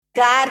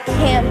God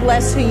can't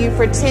bless who you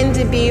pretend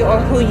to be or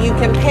who you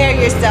compare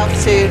yourself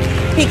to.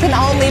 He can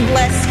only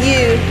bless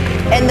you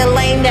in the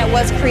lane that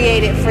was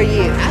created for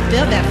you. I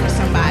feel that for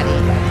somebody.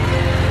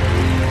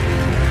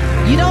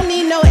 You don't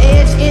need no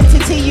edge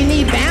entity, you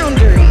need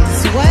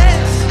boundaries. What?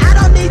 I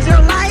don't need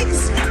your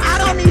likes,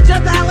 I don't need your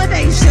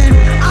validation.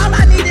 All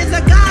I need is a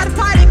God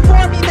fighting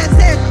for me that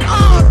says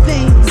all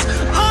things,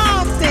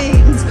 all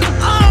things,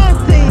 all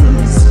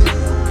things.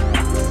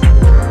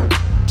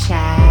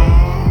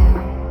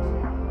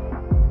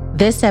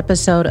 This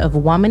episode of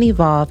Woman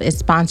Evolve is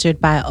sponsored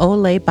by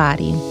Olay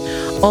Body.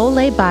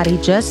 Olay Body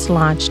just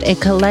launched a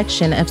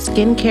collection of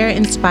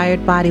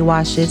skincare-inspired body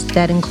washes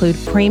that include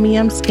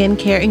premium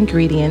skincare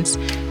ingredients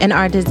and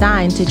are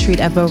designed to treat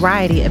a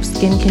variety of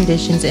skin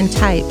conditions and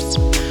types.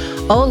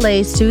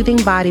 Olay's Soothing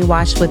Body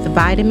Wash with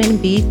Vitamin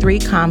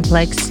B3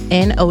 Complex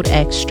and Oat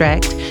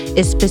Extract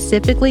is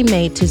specifically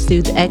made to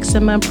soothe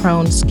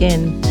eczema-prone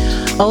skin.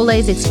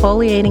 Olay's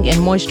exfoliating and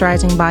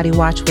moisturizing body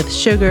wash with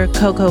sugar,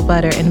 cocoa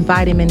butter, and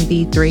vitamin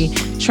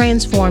B3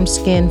 transforms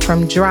skin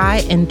from dry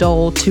and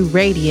dull to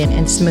radiant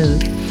and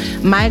smooth.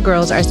 My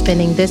girls are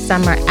spending this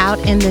summer out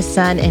in the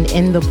sun and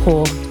in the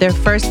pool. Their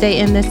first day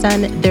in the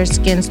sun, their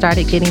skin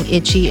started getting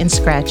itchy and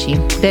scratchy.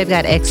 They've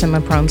got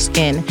eczema-prone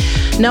skin.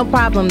 No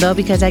problem though,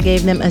 because I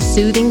gave them a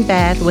soothing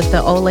bath with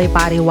the Olay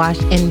body wash,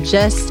 and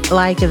just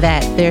like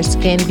that, their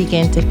skin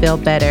began to feel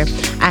better.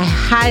 I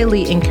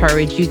highly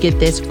encourage you get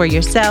this for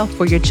yourself,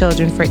 for your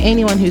children, for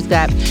anyone who's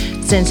got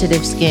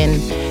sensitive skin.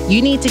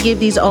 You need to give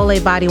these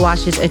Olay body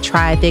washes a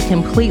try. They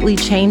completely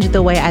change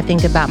the way I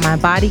think about my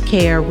body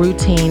care,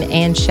 routine,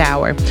 and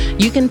shower.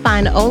 You can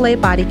find Olay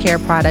body care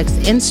products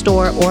in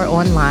store or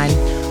online.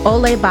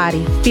 Olay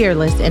Body,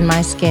 fearless in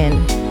my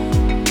skin.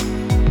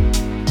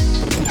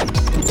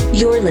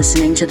 You're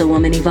listening to the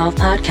Woman Evolve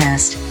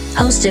podcast,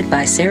 hosted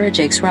by Sarah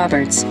Jakes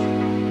Roberts.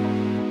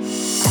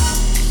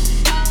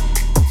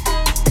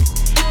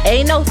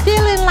 Ain't no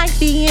feeling like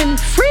being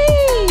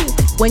free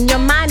when your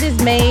mind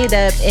is made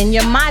up and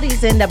your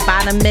body's in the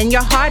bottom and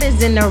your heart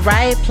is in the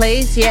right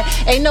place. Yeah,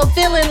 ain't no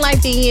feeling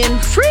like being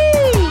free.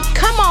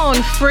 Come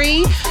on,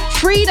 free.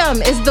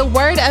 Freedom is the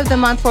word of the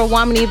month for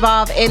Woman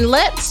Evolve, and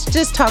let's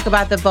just talk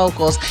about the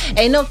vocals.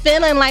 Ain't no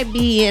feeling like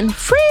being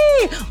free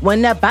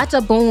when the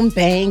bata boom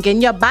bang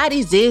and your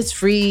body's is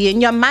free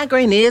and your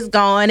migraine is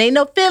gone. Ain't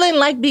no feeling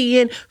like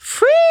being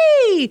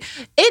free.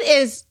 It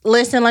is,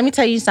 listen, let me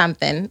tell you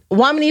something.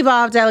 Woman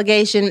Evolve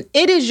delegation,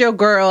 it is your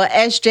girl,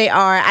 SJR.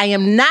 I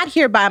am not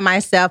here by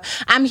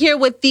myself. I'm here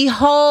with the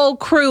whole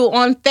crew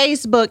on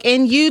Facebook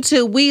and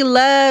YouTube. We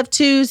love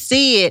to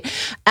see it.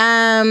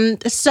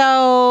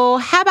 So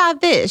how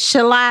about this?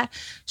 Shala,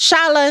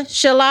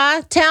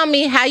 tell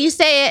me how you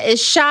say it.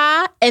 It's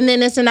Sha, and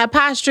then it's an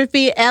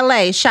apostrophe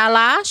L-A.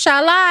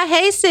 Shala,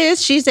 hey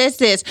sis. She says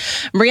sis.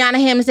 Brianna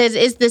Hammond says,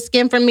 it's the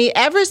skin for me.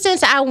 Ever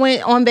since I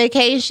went on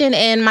vacation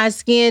and my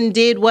skin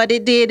did what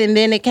it did and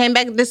then it came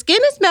back, the skin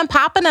has been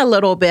popping a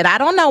little bit. I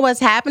don't know what's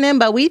happening,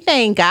 but we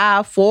thank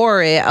God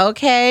for it,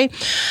 okay?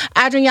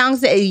 Adrian Young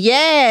says,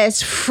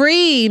 yes,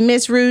 free.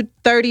 Miss Ruth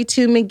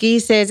 32 McGee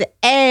says,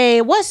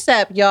 hey, what's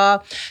up,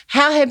 y'all?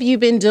 How have you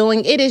been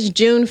doing? It is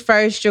June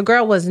 1st. Your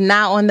girl was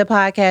not on the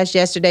podcast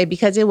yesterday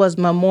because it was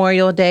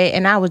Memorial Day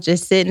and I was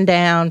just sitting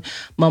down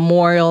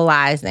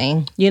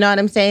memorializing. You know what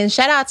I'm saying?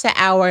 Shout out to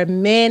our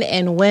men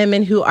and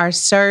women who are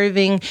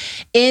serving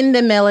in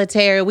the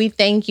military. We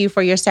thank you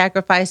for your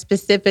sacrifice,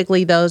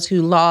 specifically those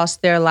who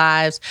lost their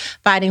lives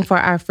fighting for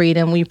our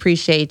freedom. We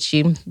appreciate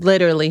you.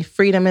 Literally,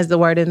 freedom is the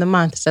word of the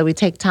month. So we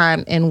take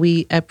time and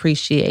we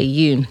appreciate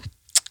you.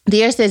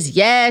 Dear says,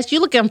 yes, you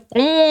looking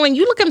fine.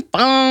 You looking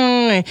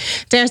fine.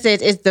 Darren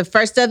says, it's the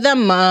first of the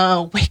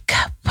month. Wake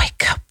up.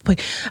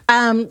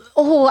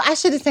 I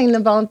should have sang the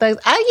Bone Thugs.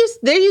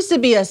 There used to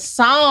be a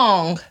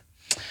song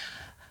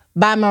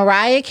by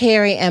Mariah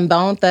Carey and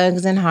Bone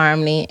Thugs and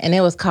Harmony, and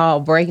it was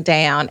called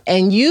Breakdown.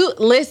 And you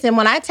listen,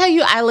 when I tell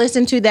you I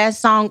listen to that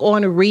song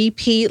on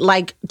repeat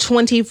like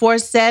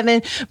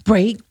 24/7,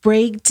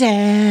 break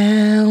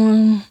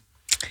down.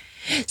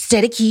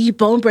 Steady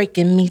keep on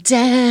breaking me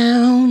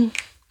down.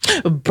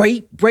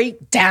 Break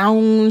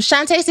down.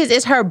 Shantae says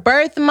it's her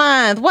birth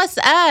month. What's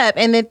up?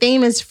 And the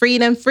theme is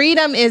freedom.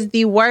 Freedom is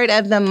the word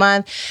of the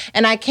month.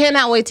 And I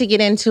cannot wait to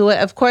get into it.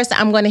 Of course,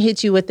 I'm going to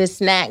hit you with this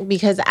snack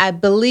because I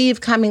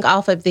believe coming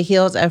off of the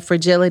heels of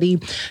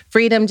fragility,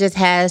 freedom just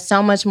has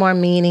so much more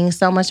meaning,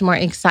 so much more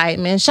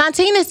excitement.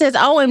 Shantina says,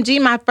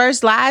 OMG, my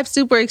first live.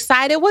 Super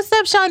excited. What's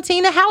up,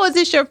 Shantina? How is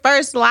this your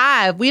first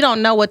live? We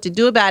don't know what to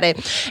do about it.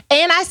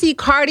 And I see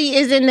Cardi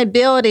is in the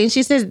building.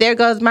 She says, there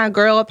goes my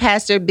girl,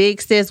 Pastor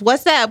Big Sis sis.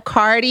 What's up,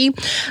 Cardi?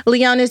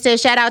 Leona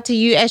says, shout out to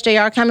you,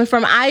 SJR, coming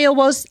from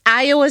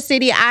Iowa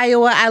City,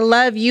 Iowa. I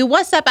love you.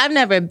 What's up? I've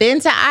never been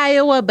to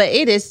Iowa, but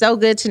it is so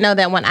good to know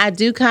that when I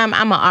do come,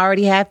 I'm going to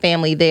already have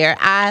family there.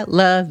 I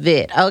love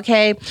it.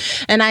 Okay.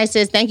 And I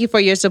says, thank you for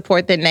your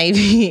support. The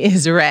Navy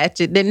is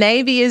ratchet. The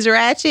Navy is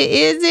ratchet.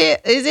 Is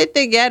it? Is it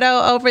the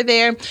ghetto over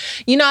there?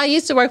 You know, I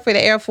used to work for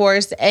the Air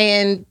Force,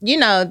 and, you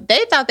know,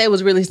 they thought they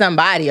was really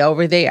somebody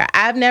over there.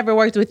 I've never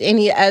worked with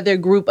any other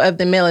group of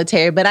the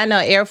military, but I know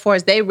Air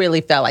Force, they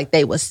really felt like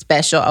they was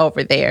special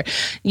over there.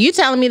 You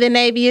telling me the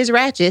Navy is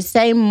ratchet?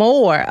 Say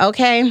more,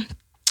 okay?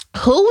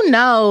 Who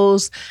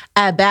knows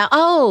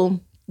about,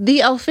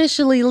 the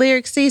officially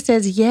Lyric C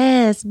says,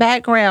 yes,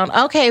 background.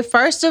 Okay,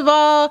 first of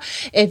all,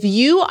 if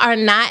you are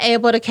not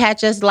able to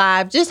catch us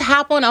live, just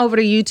hop on over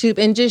to YouTube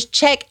and just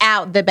check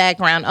out the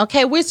background.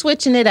 Okay, we're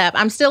switching it up.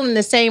 I'm still in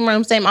the same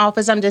room, same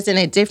office. I'm just in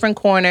a different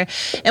corner.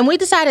 And we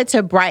decided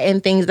to brighten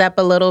things up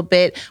a little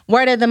bit.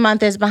 Word of the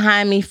month is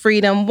behind me,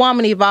 Freedom,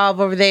 Woman Evolve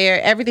over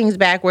there. Everything's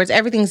backwards.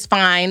 Everything's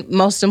fine,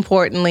 most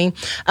importantly.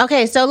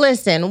 Okay, so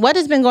listen, what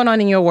has been going on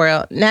in your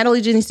world?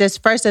 Natalie Jenny says,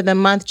 first of the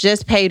month,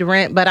 just paid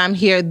rent, but I'm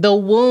here. The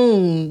wounds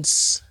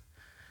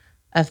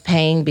of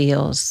paying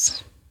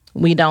bills.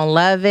 We don't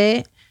love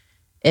it.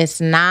 It's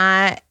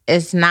not,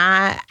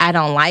 I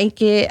don't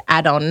like it.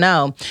 I don't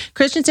know.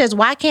 Christian says,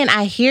 why can't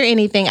I hear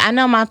anything? I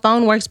know my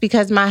phone works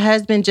because my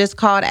husband just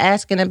called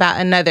asking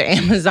about another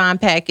Amazon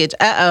package.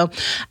 I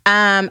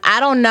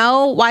don't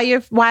know why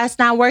it's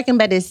not working,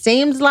 but it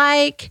seems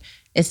like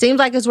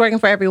it's working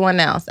for everyone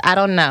else. I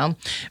don't know.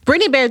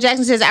 Brittany Bear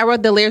Jackson says, I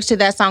wrote the lyrics to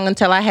that song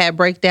until I had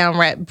breakdown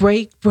rap.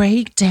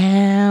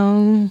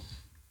 Breakdown.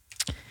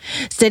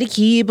 Steady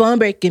keep on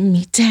breaking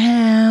me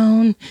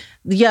down.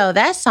 Yo,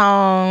 that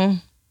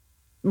song,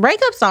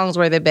 breakup songs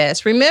were the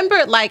best.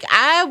 Remember, like,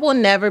 I will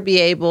never be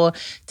able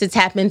to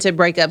tap into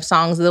breakup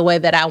songs the way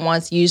that I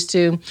once used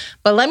to.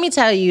 But let me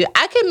tell you,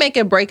 I could make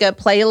a breakup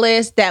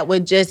playlist that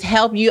would just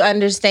help you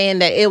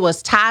understand that it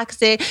was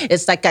toxic.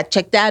 It's like I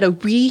checked out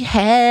of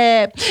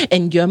rehab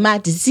and you're my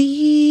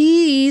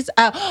disease.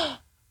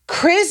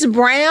 Chris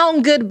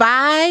Brown,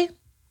 Goodbye.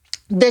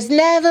 There's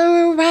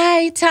never a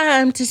right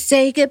time to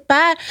say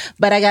goodbye,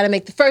 but I gotta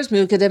make the first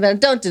move because if I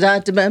don't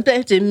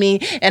to me,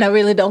 and I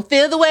really don't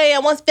feel the way I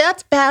once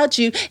felt about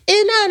you,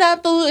 it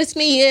not fools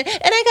me, and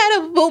I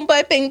gotta boom,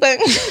 bye, bing, bang.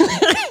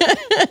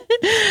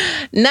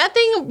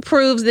 Nothing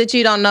proves that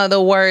you don't know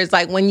the words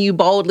like when you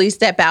boldly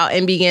step out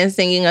and begin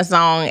singing a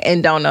song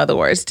and don't know the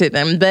words to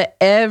them, but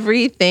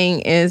everything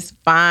is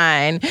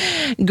fine.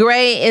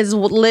 Gray is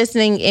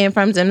listening in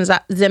from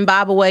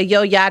Zimbabwe.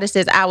 Yo Yada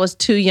says, I was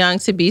too young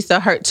to be so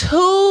hurt.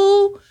 Too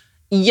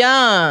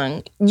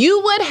young.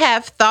 You would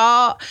have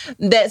thought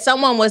that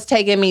someone was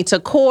taking me to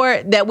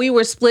court, that we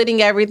were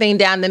splitting everything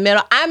down the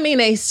middle. I mean,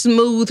 a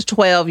smooth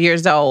 12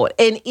 years old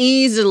and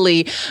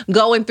easily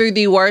going through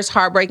the worst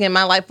heartbreak in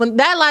my life. When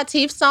that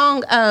Latif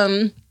song,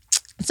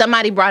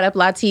 somebody brought up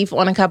Latif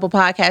on a couple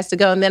podcasts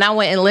ago, and then I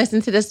went and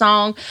listened to the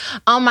song.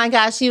 Oh my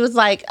gosh, she was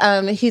like,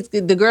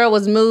 the girl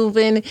was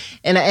moving,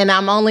 and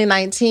I'm only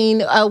 19.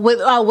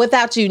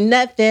 Without you,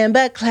 nothing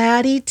but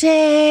cloudy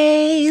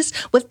days.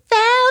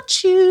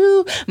 Without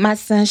you, my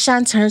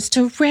sunshine turns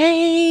to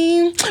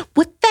rain.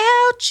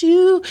 Without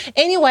you,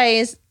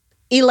 anyways,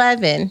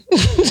 11.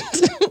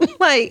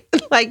 like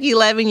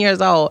 11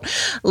 years old.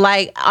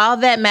 Like, all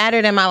that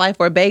mattered in my life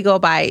were bagel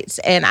bites,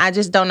 and I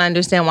just don't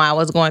understand why I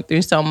was going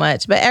through so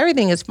much, but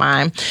everything is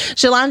fine.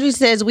 Shalandri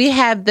says, we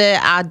have the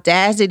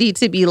audacity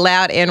to be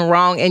loud and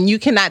wrong, and you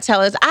cannot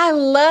tell us. I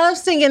love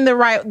singing the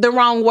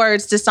wrong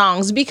words to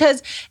songs,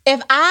 because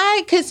if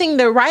I could sing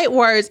the right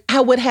words,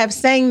 I would have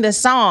sang the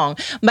song,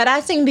 but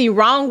I sing the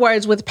wrong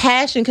words with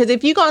passion, because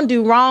if you're going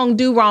to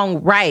do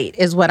wrong right,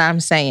 is what I'm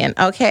saying,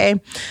 okay?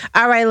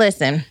 All right,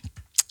 listen.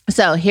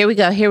 So here we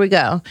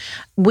go.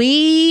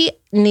 We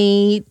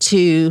need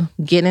to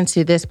get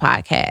into this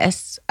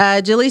podcast.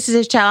 Jaleesa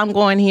says, child, I'm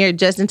going here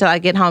just until I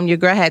get home. Your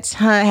girl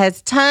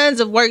has tons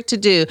of work to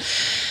do.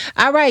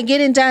 All right,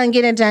 get it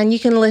done. You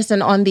can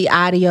listen on the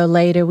audio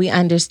later. We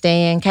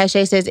understand.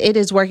 Cache says, it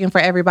is working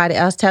for everybody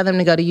else. Tell them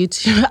to go to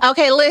YouTube.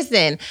 Okay,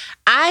 listen,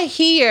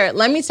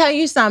 let me tell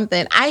you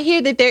something. I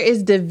hear that there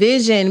is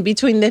division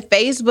between the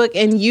Facebook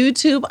and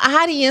YouTube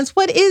audience.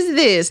 What is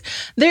this?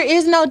 There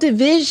is no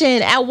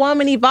division at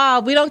Woman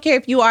Evolve. We don't care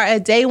if you are a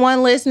day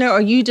one listener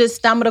or you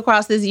just stumbled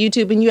across this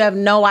YouTube and you have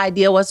no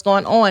idea what's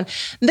going on.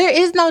 There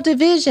is no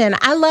division.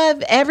 I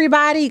love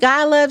everybody.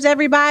 God loves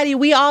everybody.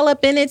 We all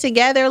up in it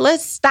together.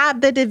 Let's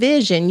stop the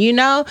division. You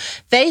know,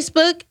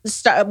 Facebook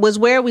was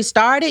where we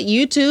started.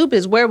 YouTube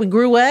is where we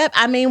grew up.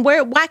 I mean,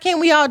 why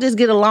can't we all just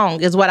get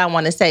along is what I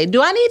want to say.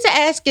 Do I need to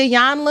ask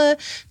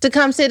Iyanla to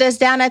come sit us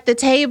down at the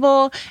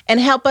table and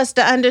help us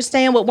to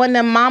understand what one of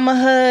them mama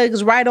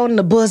hugs right on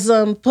the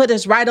bosom, put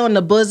us right on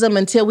the bosom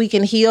until we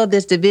can heal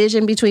this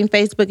division between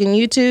Facebook and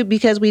YouTube?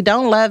 Because we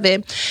don't love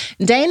it.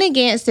 Dana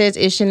Gant says,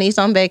 is Shanice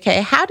on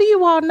vacay? How do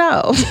you all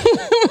know?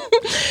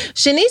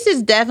 Shanice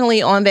is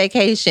definitely on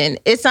vacation.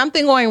 Is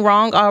something going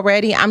wrong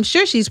already? I'm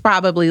sure she's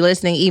probably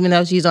listening, even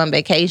though she's on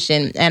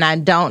vacation. And I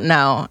don't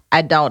know.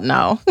 I don't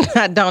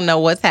know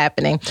what's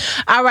happening.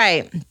 All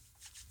right.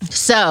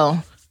 So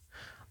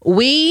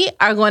we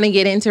are going to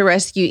get into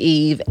Rescue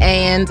Eve,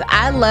 and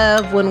I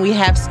love when we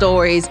have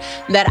stories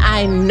that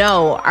I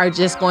know are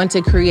just going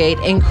to create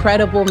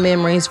incredible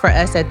memories for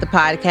us at the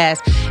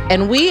podcast.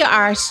 And we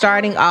are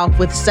starting off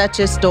with such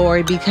a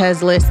story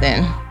because,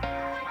 listen,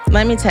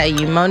 let me tell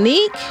you,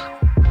 Monique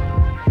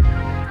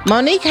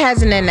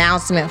has an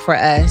announcement for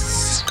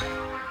us.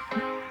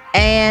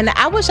 And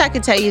I wish I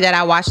could tell you that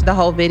I watched the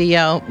whole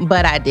video,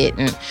 but I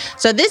didn't.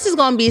 So this is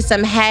going to be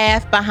some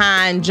half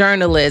behind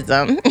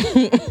journalism.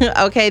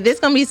 Okay, this is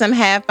going to be some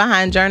half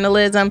behind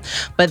journalism,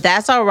 but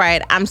that's all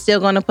right. I'm still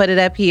going to put it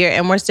up here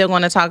and we're still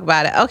going to talk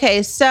about it.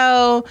 Okay,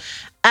 so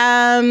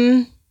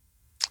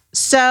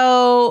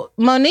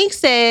Monique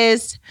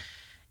says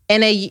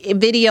in a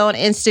video on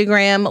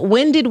Instagram,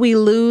 when did we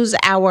lose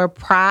our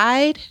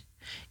pride?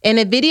 In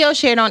a video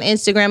shared on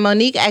Instagram,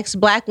 Monique asked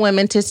Black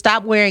women to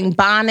stop wearing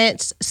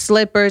bonnets,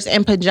 slippers,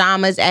 and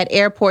pajamas at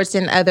airports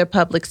and other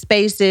public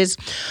spaces.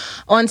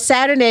 On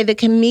Saturday, the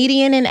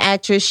comedian and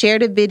actress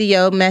shared a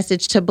video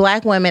message to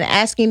Black women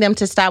asking them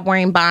to stop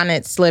wearing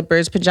bonnets,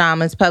 slippers,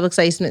 pajamas, public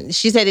places.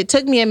 She said, it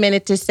took me a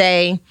minute to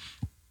say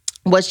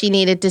what she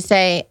needed to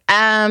say.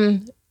 I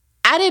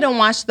didn't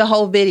watch the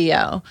whole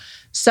video,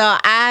 so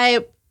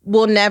I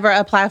will never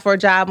apply for a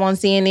job on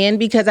CNN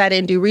because I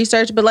didn't do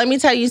research. But let me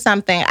tell you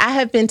something. I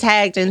have been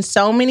tagged and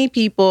so many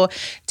people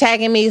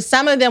tagging me.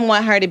 Some of them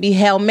want her to be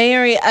Hail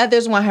Mary.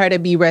 Others want her to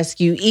be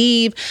Rescue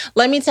Eve.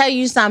 Let me tell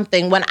you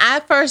something. When I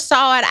first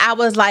saw it, I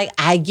was like,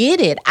 I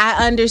get it.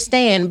 I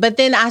understand. But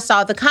then I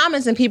saw the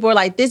comments and people were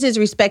like, this is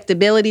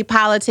respectability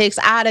politics.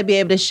 I ought to be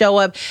able to show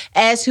up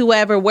as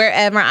whoever,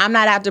 wherever. I'm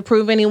not out to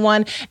prove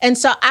anyone. And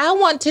so I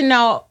want to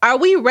know, are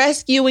we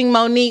rescuing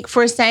Monique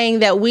for saying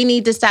that we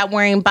need to stop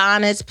wearing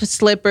bonnets,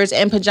 slippers,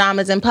 and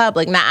pajamas in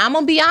public? Now, I'm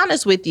going to be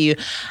honest with you.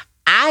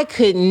 I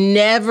could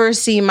never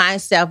see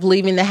myself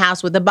leaving the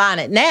house with a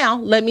bonnet. Now,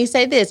 let me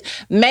say this.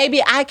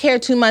 Maybe I care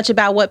too much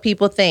about what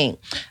people think.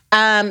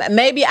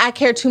 Maybe I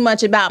care too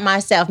much about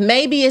myself.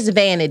 Maybe it's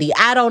vanity.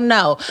 I don't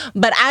know.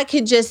 But I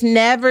could just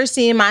never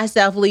see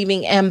myself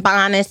leaving in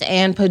bonnets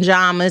and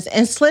pajamas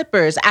and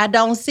slippers. I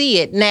don't see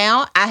it.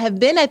 Now, I have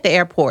been at the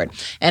airport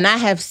and I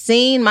have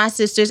seen my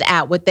sisters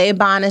out with their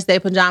bonnets, their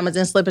pajamas,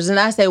 and slippers. And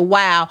I say,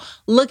 wow,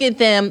 look at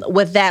them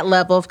with that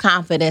level of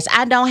confidence.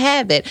 I don't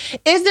have it.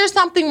 Is there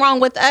something wrong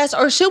with us,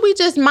 or should we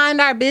just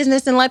mind our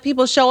business and let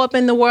people show up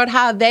in the world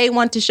how they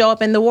want to show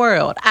up in the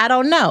world? I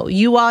don't know.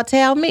 You all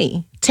tell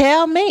me.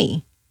 Tell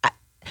me.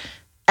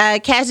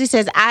 Cassie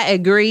says, I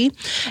agree.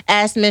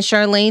 Asked Miss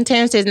Charlene.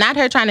 Terrence says, not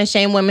her trying to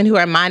shame women who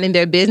are minding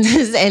their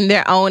business and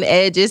their own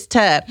edge is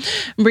tough.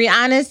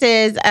 Brianna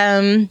says,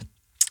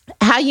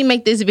 how you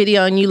make this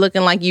video and you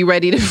looking like you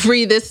ready to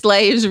free the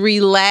slaves?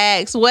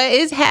 Relax. What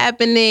is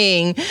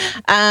happening?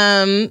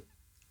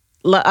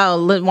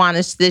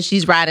 Lawana says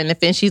she's riding the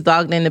fence. She's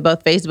logged into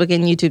both Facebook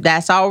and YouTube.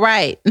 That's all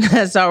right.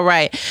 That's all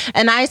right.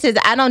 And I says,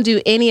 I don't do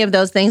any of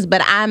those things,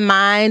 but I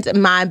mind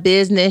my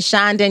business.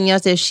 Sean Danielle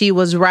says she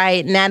was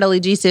right. Natalie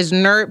G says,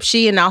 nerp,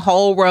 she in a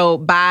whole row.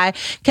 Bye.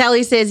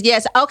 Kelly says,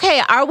 yes.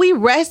 Okay, are we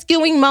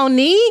rescuing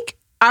Monique?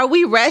 Are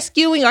we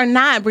rescuing or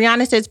not?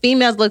 Brianna says,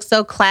 females look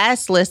so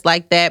classless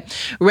like that.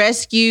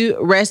 Rescue,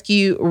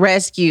 rescue,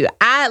 rescue.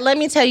 Let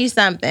me tell you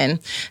something.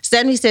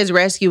 Stephanie says,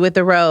 rescue with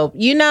the robe.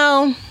 You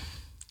know,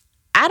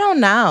 I don't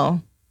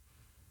know.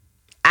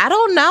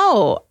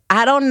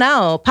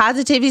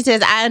 Positivity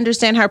says, I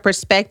understand her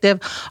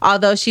perspective,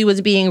 although she was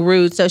being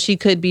rude, so she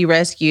could be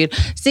rescued.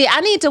 See,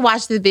 I need to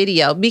watch the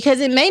video because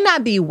it may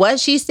not be what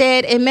she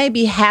said. It may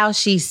be how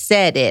she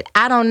said it.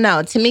 I don't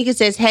know. Tamika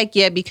says, heck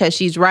yeah, because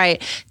she's right.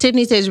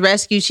 Tiffany says,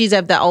 rescue. She's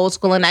of the old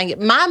school. And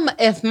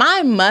if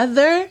my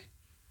mother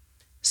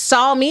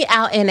saw me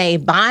out in a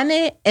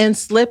bonnet and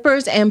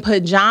slippers and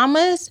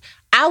pajamas,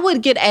 I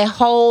would get a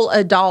whole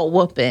adult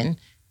whooping.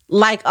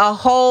 Like a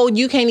whole,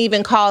 you can't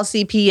even call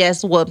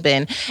CPS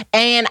whooping.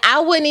 And I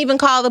wouldn't even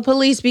call the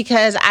police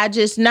because I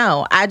just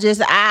know.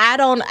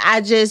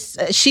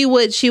 She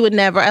would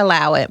never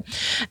allow it.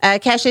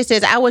 Cashay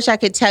says, I wish I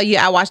could tell you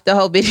I watched the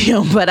whole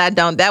video, but I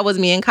don't. That was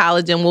me in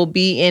college and will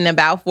be in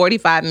about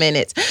 45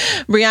 minutes.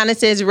 Brianna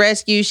says,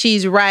 rescue.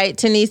 She's right.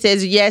 Denise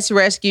says, yes,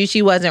 rescue.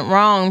 She wasn't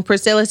wrong.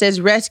 Priscilla says,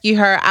 rescue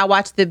her. I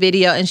watched the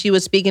video and she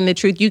was speaking the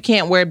truth. You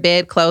can't wear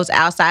bedclothes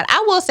outside.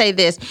 I will say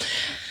this.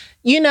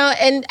 You know,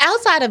 and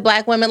outside of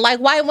Black women, like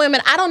white women,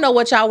 I don't know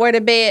what y'all wear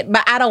to bed,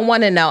 but I don't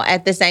want to know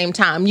at the same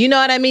time. You know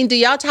what I mean? Do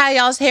y'all tie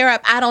y'all's hair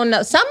up? I don't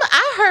know.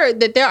 I heard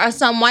that there are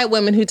some white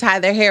women who tie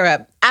their hair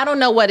up. I don't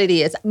know what it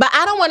is, but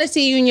I don't want to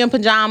see you in your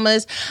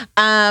pajamas.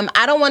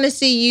 I don't want to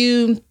see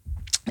you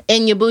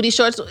in your booty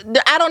shorts.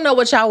 I don't know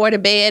what y'all wear to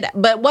bed,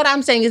 but what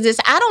I'm saying is this: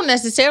 I don't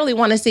necessarily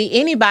want to see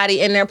anybody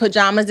in their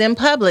pajamas in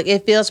public.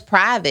 It feels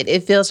private.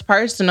 It feels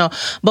personal.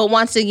 But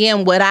once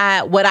again, would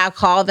I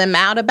call them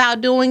out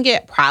about doing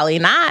it? Probably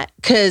not.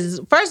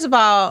 Because first of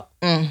all,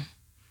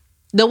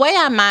 the way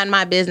I mind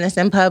my business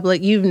in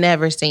public, you've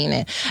never seen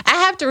it. I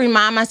have to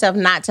remind myself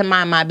not to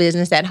mind my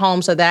business at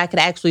home so that I could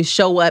actually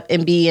show up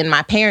and be in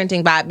my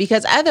parenting vibe,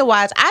 because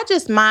otherwise I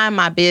just mind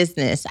my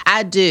business.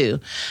 I do.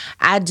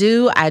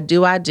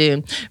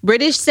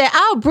 British said,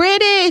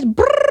 British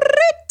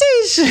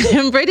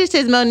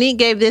says Monique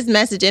gave this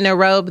message in a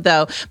robe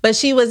though, but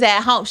she was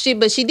at home.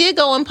 But she did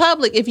go in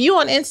public. If you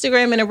on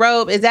Instagram in a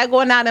robe, is that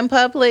going out in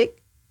public?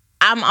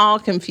 I'm all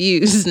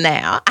confused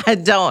now. I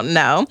don't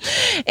know.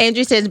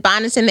 Andrew says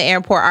bonnets in the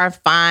airport are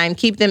fine.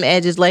 Keep them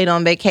edges late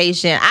on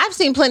vacation. I've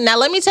seen plenty. Now,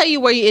 let me tell you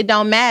where it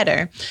don't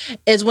matter.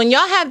 Is when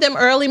y'all have them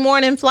early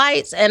morning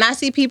flights and I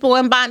see people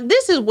in bonnets.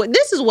 This is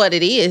what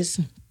it is.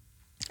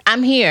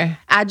 I'm here.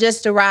 I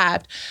just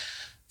arrived.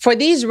 For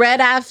these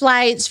red-eye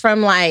flights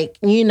from LA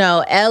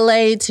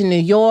to New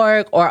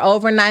York, or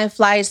overnight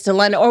flights to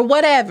London or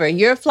whatever,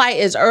 your flight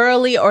is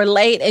early or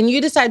late and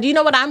you decide, you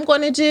know what I'm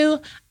going to do?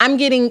 I'm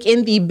getting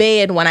in the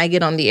bed when I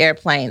get on the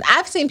airplane.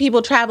 I've seen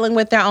people traveling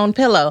with their own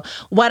pillow.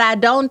 What I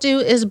don't do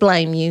is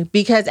blame you,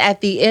 because at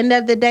the end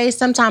of the day,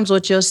 sometimes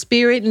what your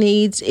spirit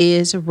needs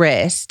is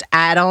rest.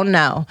 I don't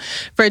know.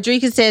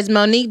 Frederica says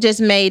Monique just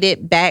made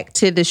it back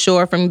to the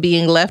shore from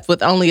being left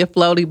with only a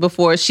floaty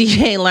before. She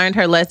ain't learned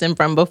her lesson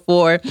from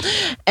before.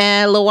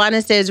 And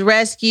Luana says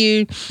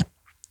rescue.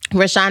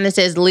 Rashana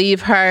says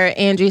leave her.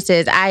 Andrew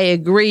says I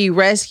agree,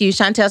 rescue.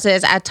 Chantel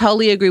says I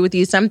totally agree with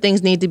you. Some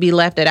things need to be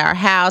left at our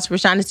house.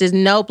 Rashana says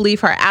nope, leave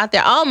her out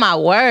there. Oh my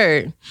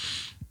word.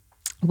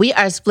 We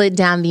are split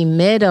down the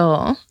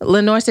middle.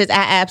 Lenore says,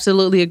 I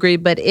absolutely agree,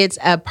 but it's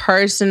a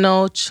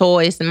personal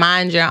choice.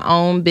 Mind your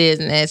own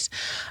business.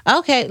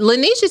 Okay.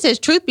 Lanisha says,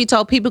 truth be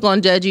told, people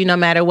gonna judge you no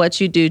matter what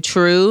you do.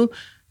 True.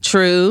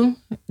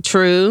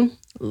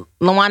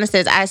 Luana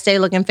says, I stay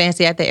looking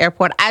fancy at the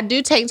airport. I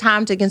do take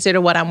time to consider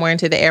what I'm wearing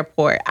to the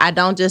airport. I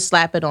don't just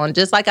slap it on.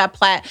 Just like I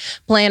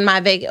plan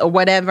my or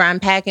whatever I'm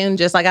packing,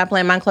 just like I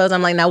plan my clothes,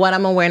 I'm like, now what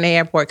I'm going to wear in the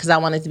airport, because I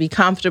want it to be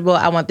comfortable.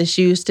 I want the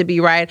shoes to be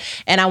right.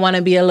 And I want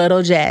to be a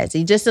little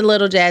jazzy, just a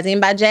little jazzy.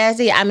 And by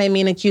jazzy, I may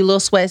mean a cute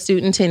little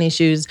sweatsuit and tennis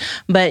shoes.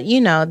 But,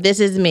 this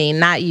is me,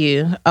 not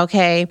you.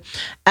 Okay.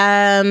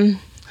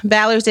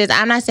 Valerie says,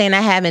 I'm not saying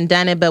I haven't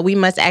done it, but we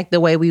must act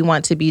the way we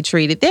want to be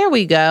treated. There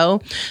we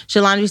go.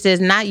 Shalandra says,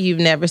 not you've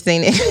never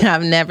seen it.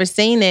 I've never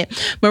seen it.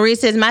 Marie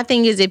says, my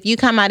thing is, if you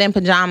come out in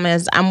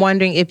pajamas, I'm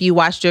wondering if you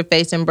washed your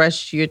face and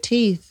brushed your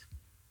teeth.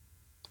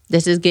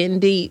 This is getting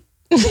deep.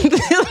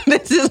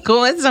 This is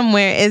going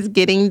somewhere. It's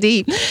getting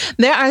deep.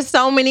 There are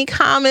so many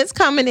comments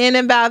coming in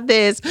about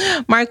this.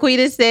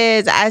 Marquita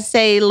says, I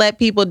say let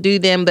people do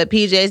them, but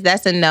PJs,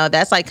 that's a no.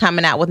 That's like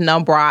coming out with no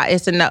bra.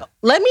 It's a no.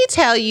 Let me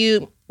tell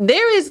you,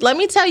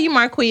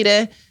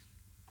 Marquita,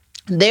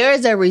 there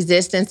is a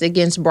resistance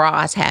against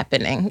bras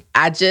happening.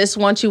 I just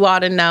want you all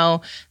to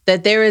know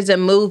that there is a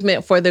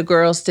movement for the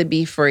girls to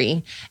be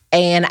free.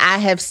 And I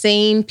have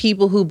seen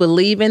people who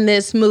believe in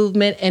this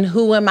movement, and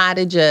who am I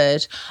to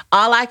judge?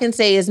 All I can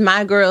say is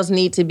my girls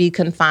need to be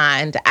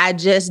confined. I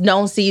just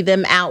don't see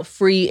them out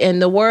free in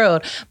the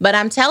world. But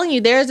I'm telling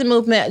you, there's a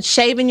movement.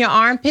 Shaving your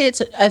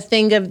armpits, a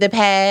thing of the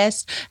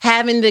past.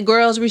 Having the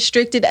girls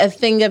restricted, a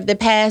thing of the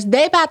past.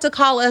 They about to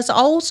call us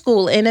old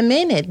school in a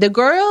minute. The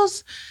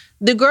girls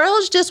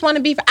just want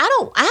to be,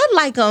 I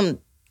like them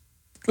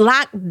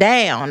locked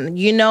down.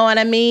 You know what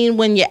I mean?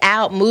 When you're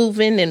out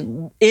moving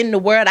and in the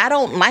world, I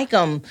don't like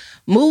them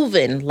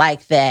moving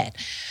like that.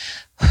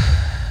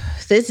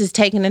 This is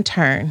taking a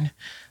turn.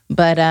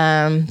 But,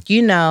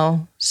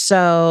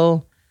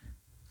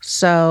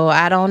 so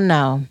I don't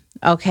know.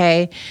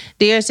 Okay.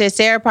 Dear says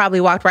Sarah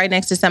probably walked right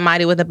next to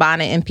somebody with a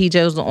bonnet and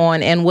PJs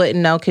on and wouldn't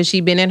know, because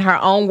she been in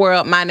her own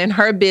world, minding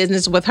her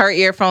business with her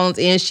earphones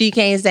in. She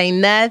can't say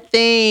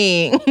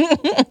nothing.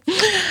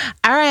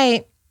 All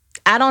right.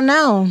 I don't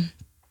know.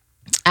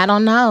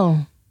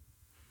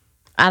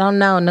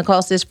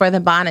 Nicole says for the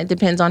bonnet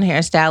depends on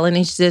hairstyle. And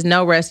she says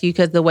no rescue,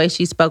 because the way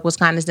she spoke was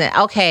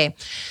condescending. Okay.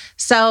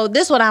 So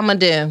this is what I'm going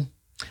to do.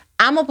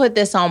 I'm going to put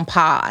this on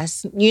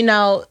pause.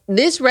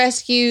 This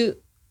rescue,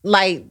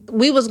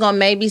 we was going to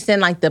maybe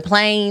send the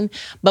plane,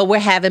 but we're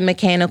having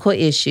mechanical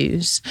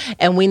issues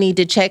and we need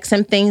to check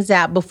some things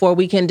out before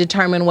we can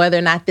determine whether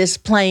or not this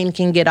plane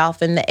can get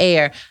off in the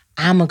air.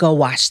 I'm going to go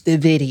watch the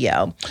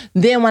video.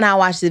 Then when I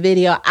watch the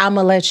video, I'm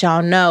going to let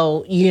y'all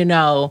know,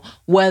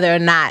 whether or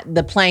not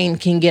the plane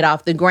can get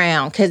off the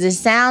ground. Because it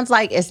sounds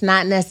like it's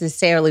not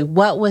necessarily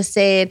what was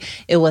said.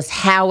 It was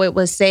how it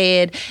was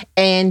said.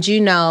 And,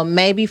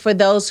 maybe for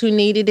those who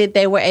needed it,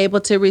 they were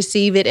able to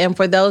receive it. And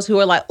for those who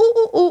are like,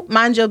 ooh,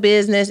 mind your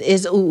business,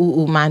 is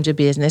ooh, mind your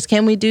business.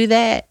 Can we do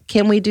that?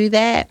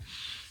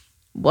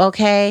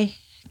 Okay.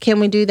 Can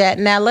we do that?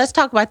 Now, let's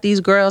talk about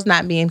these girls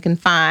not being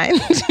confined.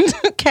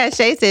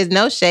 Cachet says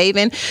no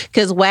shaving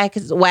because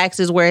wax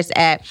is where it's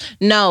at.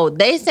 No,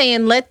 they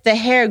saying let the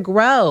hair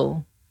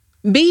grow.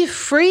 Be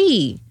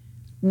free.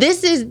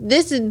 This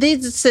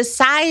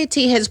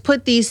society has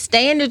put these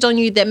standards on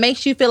you that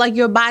makes you feel like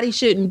your body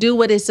shouldn't do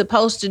what it's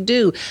supposed to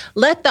do.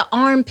 Let the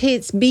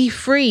armpits be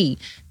free.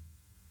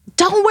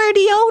 Don't wear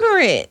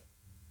deodorant.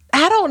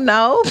 I don't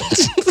know.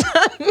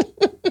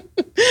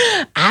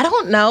 I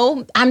don't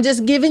know. I'm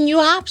just giving you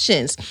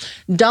options.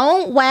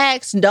 Don't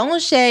wax,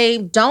 don't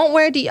shave, don't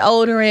wear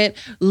deodorant,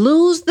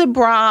 lose the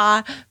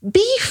bra,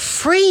 be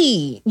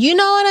free. You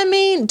know what I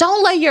mean?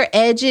 Don't lay your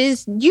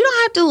edges. You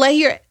don't have to lay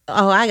your,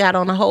 I got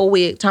on a whole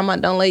wig talking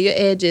about don't lay your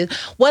edges.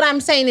 What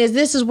I'm saying is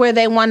this is where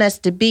they want us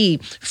to be.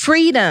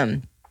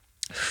 Freedom.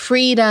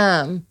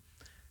 Freedom.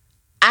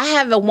 I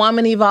have a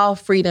Woman Evolve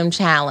Freedom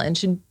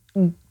Challenge.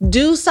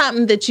 Do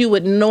something that you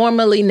would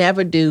normally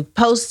never do.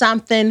 Post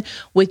something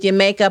with your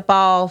makeup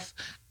off.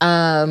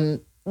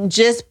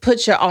 Just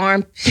put your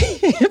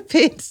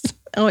armpits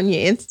on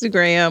your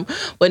Instagram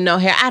with no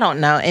hair. I don't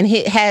know. And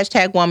hit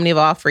hashtag Woman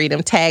Evolve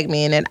Freedom. Tag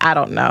me in it. I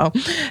don't know.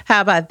 How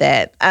about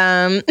that?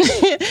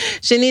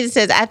 Shanita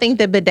says, I think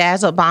the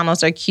bedazzled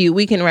bottles are cute.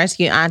 We can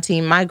rescue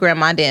Auntie. My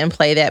grandma didn't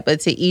play that,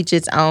 but to each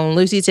its own.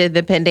 Lucy said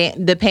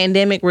the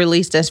pandemic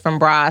released us from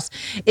bras.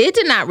 It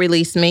did not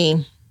release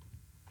me.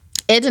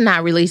 It did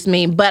not release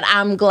me, but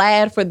I'm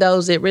glad for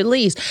those it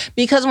released.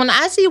 Because when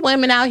I see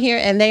women out here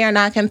and they are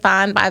not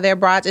confined by their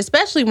bras,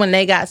 especially when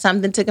they got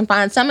something to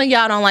confine, some of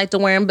y'all don't like to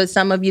wear them, but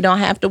some of you don't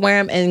have to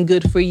wear them, and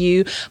good for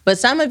you. But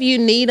some of you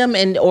need them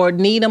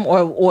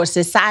or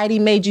society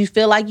made you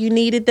feel like you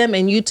needed them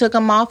and you took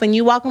them off and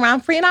you walk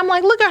around free. And I'm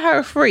like, look at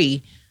her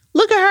free.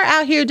 Look at her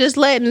out here just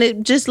letting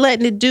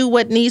it do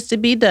what needs to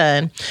be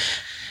done.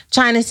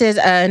 China says,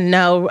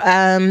 no.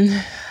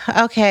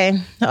 Okay.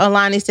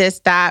 Olani says,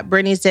 stop.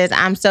 Brittany says,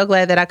 I'm so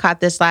glad that I caught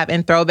this slap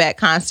and throwback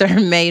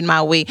concert made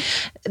my week.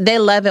 They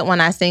love it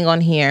when I sing on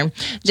here.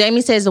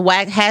 Jamie says,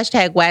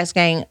 hashtag wax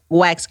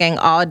gang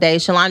all day.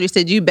 Shalandra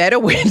said, you better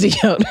wear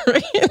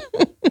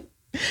deodorant.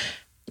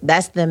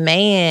 That's the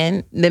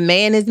man. The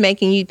man is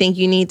making you think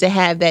you need to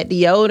have that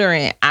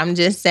deodorant. I'm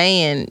just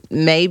saying,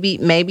 maybe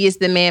it's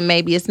the man,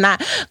 maybe it's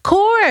not.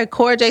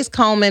 Cora Jakes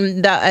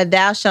Coleman,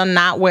 thou shalt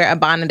not wear a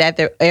bonnet at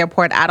the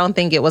airport. I don't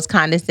think it was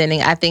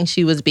condescending. I think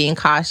she was being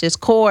cautious.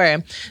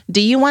 Cora, do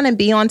you want to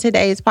be on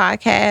today's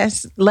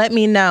podcast? Let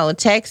me know.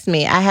 Text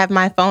me. I have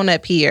my phone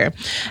up here.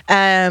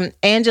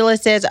 Angela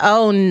says,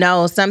 oh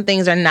no, some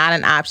things are not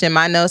an option.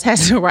 My nose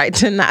has the right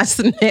to not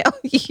smell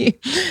you.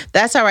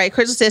 That's all right.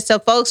 Crystal says, so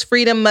folks,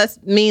 freedom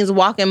means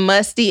walking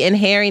musty and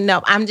hairy.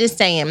 No, I'm just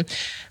saying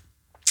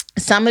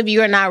some of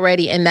you are not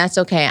ready, and that's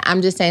okay.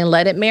 I'm just saying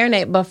let it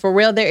marinate. But for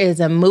real, there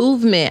is a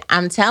movement.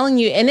 I'm telling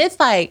you. And it's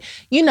like,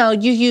 you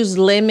use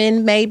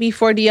lemon maybe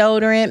for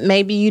deodorant.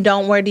 Maybe you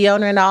don't wear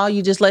deodorant at all.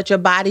 You just let your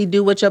body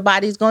do what your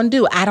body's going to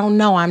do. I don't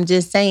know. I'm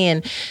just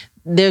saying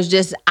there's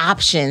just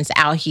options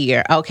out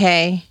here.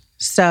 Okay.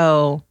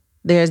 So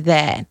there's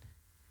that.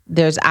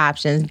 There's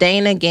options.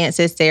 Dana Gant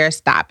says, Sarah,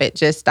 stop it.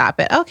 Just stop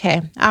it.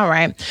 Okay. All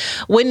right.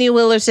 Whitney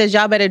Wheeler says,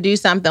 y'all better do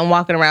something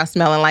walking around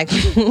smelling like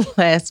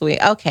last week.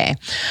 Okay.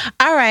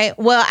 All right.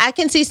 Well, I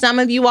can see some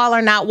of you all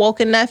are not woke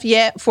enough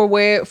yet for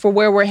where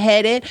we're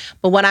headed.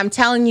 But what I'm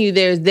telling you,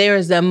 there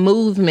is a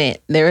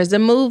movement. There is a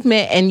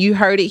movement, and you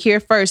heard it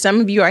here first. Some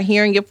of you are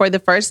hearing it for the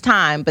first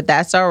time, but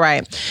that's all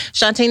right.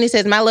 Shantina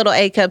says, my little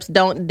A cups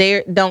don't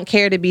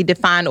care to be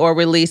defined or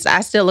released.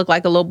 I still look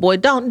like a little boy.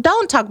 Don't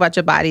talk about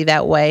your body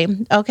that way.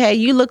 Okay.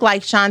 You look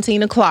like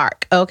Shantina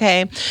Clark.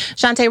 Okay.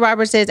 Shantae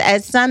Roberts says,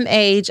 at some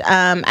age,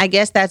 I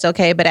guess that's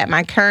okay. But at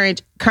my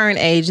current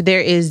age, there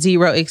is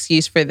zero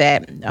excuse for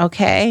that.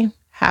 Okay.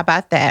 How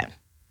about that?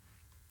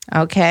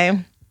 Okay.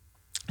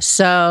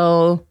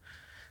 So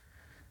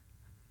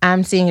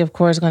I'm seeing, of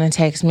course, going to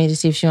text me to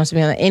see if she wants to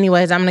be on it.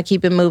 Anyways, I'm going to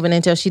keep it moving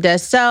until she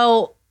does.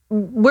 So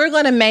we're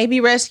going to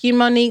maybe rescue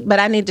Monique, but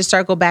I need to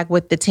circle back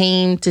with the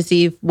team to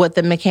see what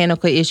the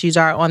mechanical issues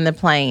are on the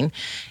plane.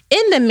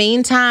 In the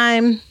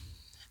meantime,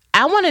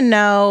 I want to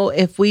know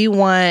if we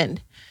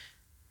want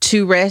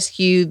to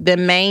rescue the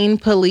Maine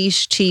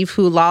police chief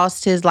who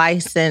lost his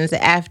license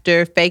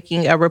after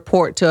faking a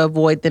report to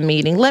avoid the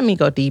meeting. Let me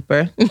go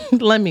deeper.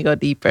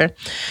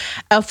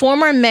 A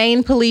former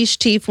Maine police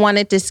chief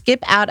wanted to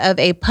skip out of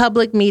a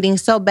public meeting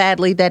so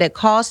badly that it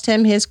cost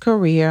him his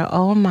career.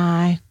 Oh,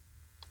 my.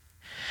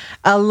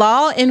 A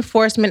law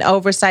enforcement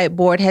oversight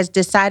board has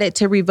decided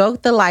to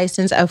revoke the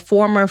license of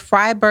former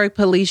Freiburg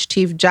Police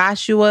Chief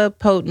Joshua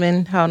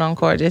Potman. Hold on,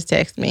 Cora just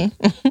text me.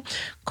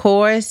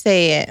 Cora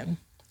said,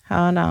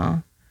 hold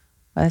on.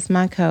 What's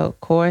my code?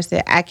 Cora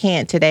said, I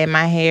can't today.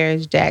 My hair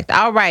is jacked.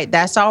 All right.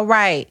 That's all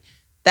right.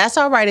 That's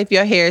all right if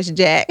your hair is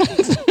jacked.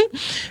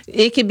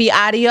 It could be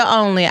audio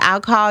only. I'll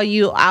call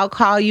you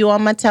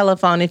on my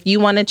telephone. If you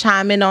want to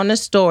chime in on the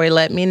story,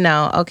 let me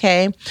know,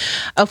 okay?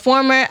 A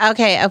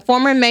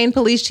former Maine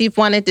police chief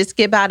wanted to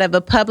skip out of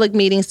a public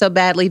meeting so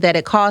badly that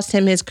it cost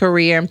him his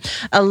career.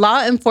 A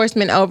law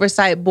enforcement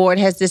oversight board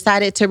has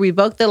decided to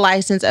revoke the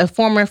license of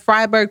former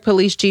Freiburg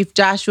police chief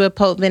Joshua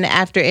Potman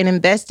after an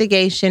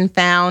investigation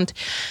found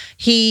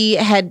who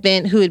had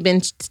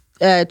been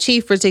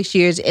chief for 6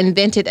 years,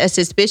 invented a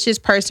suspicious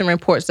person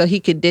report so he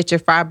could ditch a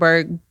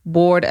Freiburg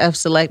Board of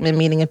Selectmen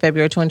meeting in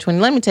February 2020.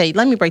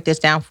 Let me break this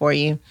down for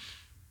you.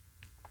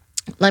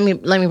 Let me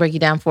break you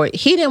down for it.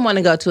 He didn't want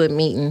to go to a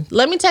meeting.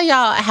 Let me tell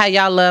y'all how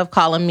y'all love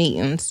calling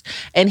meetings.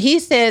 And he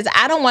says,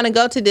 I don't want to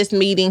go to this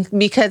meeting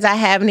because I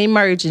have an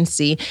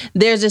emergency.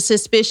 There's a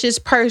suspicious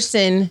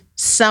person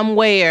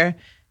somewhere,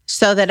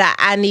 so that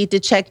I need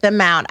to check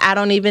them out. I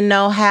don't even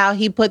know how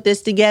he put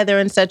this together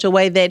in such a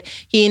way that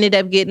he ended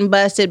up getting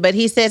busted. But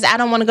he says, I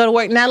don't want to go to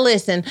work. Now,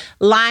 listen,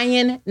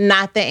 lying,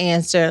 not the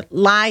answer.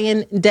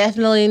 Lying,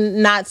 definitely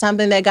not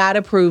something that God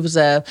approves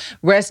of.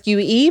 Rescue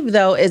Eve,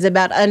 though, is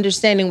about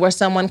understanding where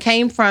someone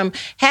came from.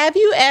 Have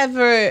you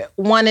ever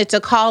wanted to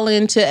call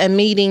into a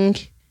meeting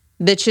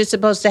that you're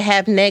supposed to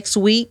have next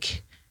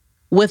week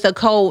with a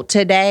code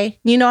today?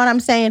 You know what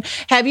I'm saying?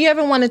 Have you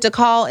ever wanted to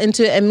call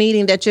into a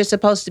meeting that you're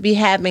supposed to be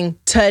having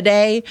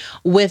today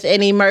with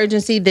an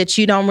emergency that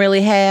you don't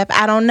really have?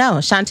 I don't know.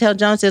 Chantel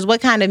Jones says, what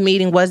kind of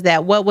meeting was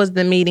that? What was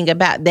the meeting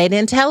about? They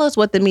didn't tell us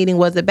what the meeting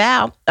was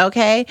about.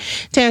 Okay.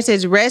 Terrence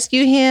says,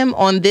 rescue him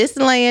on this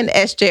land.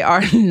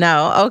 SJR,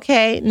 no.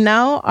 Okay.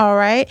 No. All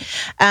right.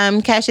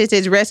 Cashay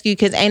says, rescue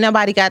because ain't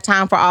nobody got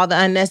time for all the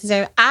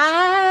unnecessary.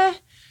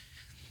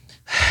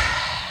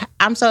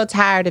 I'm so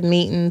tired of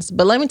meetings,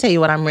 but let me tell you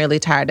what I'm really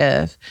tired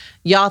of.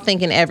 Y'all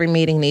thinking every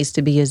meeting needs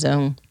to be a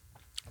Zoom.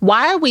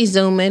 Why are we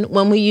Zooming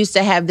when we used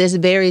to have this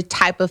very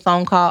type of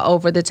phone call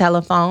over the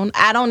telephone?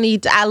 I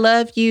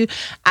love you.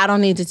 I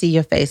don't need to see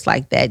your face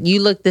like that. You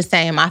look the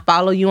same. I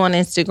follow you on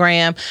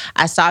Instagram.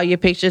 I saw your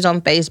pictures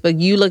on Facebook.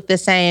 You look the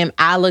same.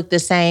 I look the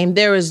same.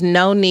 There is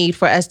no need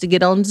for us to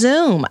get on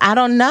Zoom. I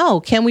don't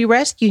know. Can we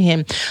rescue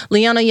him?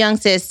 Leona Young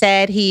says,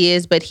 sad he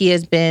is, but he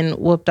has been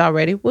whooped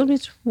already.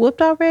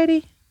 Whooped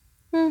already?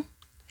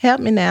 Help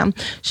me now.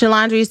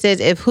 Shalandri says,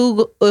 if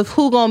who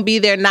gonna be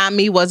there, not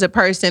me, was a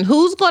person.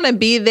 Who's gonna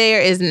be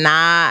there is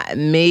not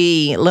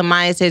me.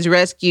 Lamaya says,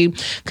 rescue,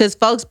 because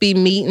folks be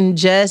meeting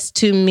just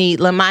to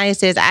meet. Lamaya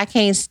says, I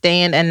can't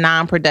stand a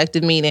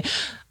non-productive meeting.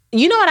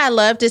 You know what I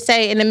love to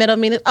say in the middle of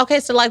meetings? Okay,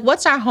 so like,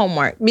 what's our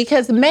homework?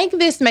 Because make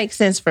this make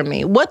sense for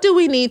me. What do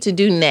we need to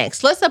do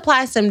next? Let's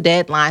apply some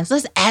deadlines.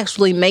 Let's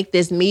actually make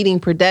this meeting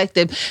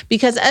productive,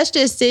 because us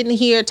just sitting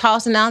here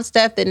tossing out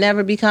stuff that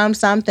never becomes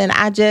something,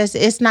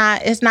 it's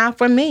not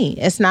for me.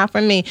 It's not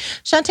for me.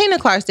 Shantina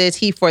Clark says,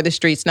 he for the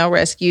streets, no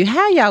rescue.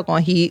 How y'all gonna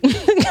heat?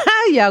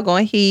 How y'all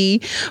gonna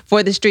heat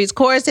for the streets?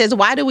 Cora says,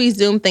 why do we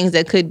Zoom things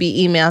that could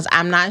be emails?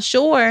 I'm not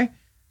sure.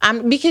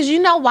 Because you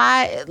know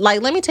why? Like,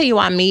 let me tell you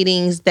why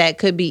meetings that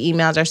could be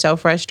emails are so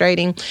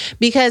frustrating.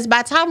 Because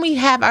by the time we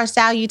have our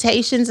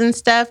salutations and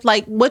stuff,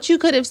 like what you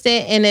could have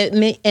sent in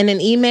an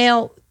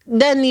email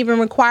doesn't even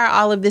require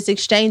all of this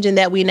exchanging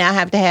that we now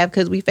have to have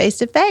because we face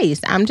to face.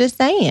 I'm just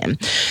saying.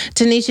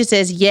 Tanisha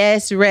says,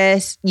 yes,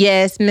 rest.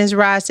 Yes. Ms.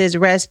 Ross says,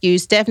 rescue.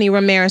 Stephanie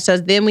Ramirez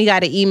says, then we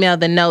got to email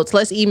the notes.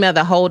 Let's email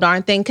the whole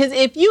darn thing. Because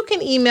if you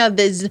can email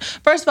this,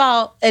 first of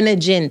all, an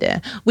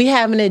agenda. We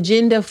have an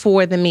agenda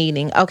for the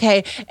meeting.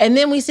 Okay. And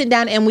then we sit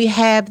down and we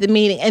have the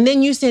meeting. And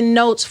then you send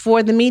notes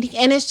for the meeting.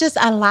 And it's just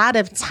a lot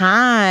of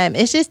time.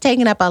 It's just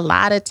taking up a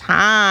lot of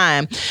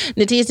time.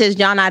 Natia says,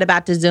 y'all not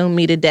about to Zoom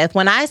me to death.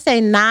 When I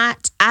say not,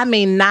 I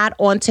mean not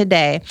on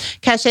today.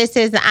 Cachet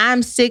says,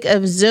 I'm sick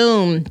of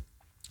Zoom.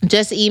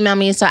 Just email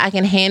me so I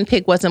can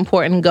handpick what's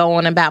important and go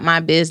on about my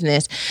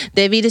business.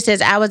 Davida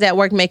says, I was at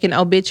work making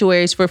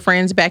obituaries for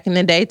friends back in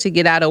the day to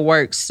get out of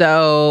work.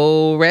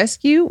 So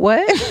rescue?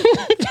 What?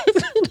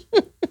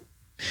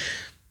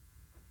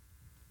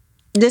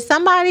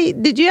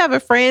 Did you have a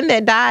friend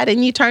that died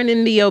and you turned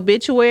in the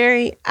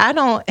obituary?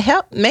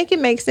 Make it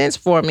make sense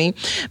for me.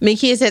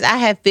 Mikia says, I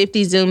have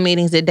 50 Zoom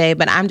meetings a day,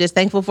 but I'm just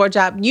thankful for a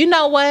job. You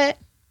know what?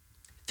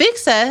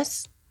 Fix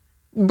us.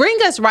 Bring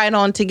us right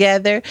on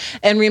together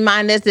and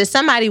remind us that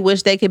somebody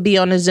wish they could be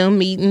on a Zoom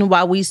meeting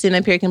while we sit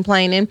up here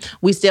complaining.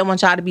 We still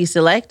want y'all to be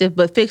selective,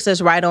 but fix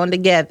us right on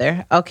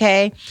together.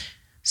 Okay?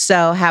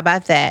 So how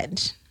about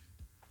that?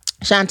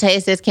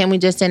 Shantae says, can we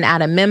just send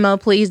out a memo,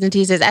 please? And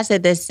T says, I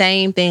said the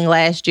same thing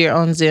last year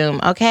on Zoom,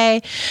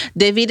 okay?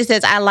 Davida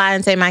says, I lie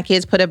and say my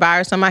kids put a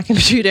virus on my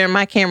computer and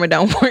my camera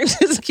don't work.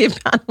 Just skip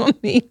out on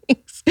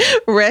meetings.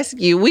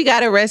 Rescue. We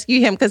got to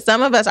rescue him because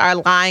some of us are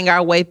lying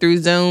our way through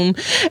Zoom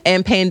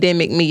and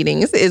pandemic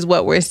meetings is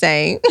what we're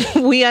saying.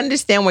 We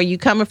understand where you're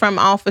coming from,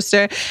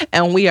 officer,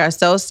 and we are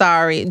so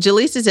sorry.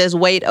 Jaleesa says,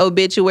 wait,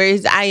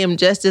 obituaries. I am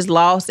just as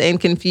lost and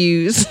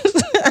confused.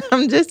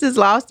 I'm just as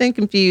lost and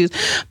confused,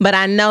 but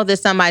I know that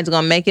somebody's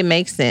going to make it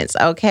make sense,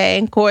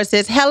 okay? Cora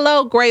says,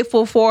 hello,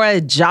 grateful for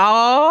a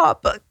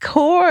job.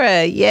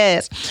 Cora,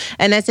 yes.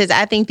 And that says,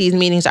 I think these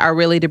meetings are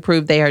really to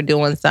prove they are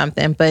doing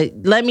something, but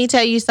let me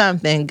tell you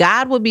something.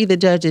 God will be the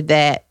judge of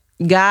that.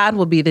 God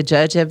will be the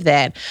judge of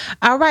that.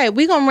 All right,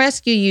 we're going to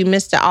rescue you,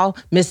 Mr.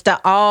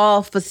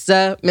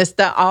 Officer.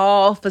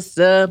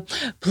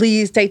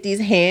 Please take these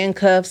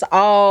handcuffs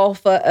off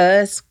for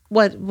us.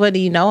 What do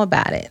you know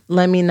about it?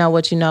 Let me know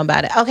what you know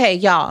about it. Okay,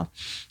 y'all.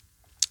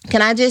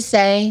 Can I just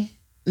say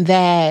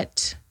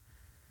that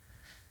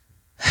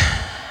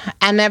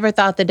I never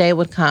thought the day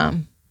would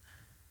come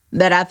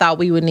that I thought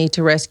we would need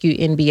to rescue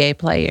NBA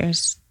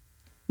players.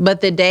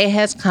 But the day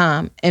has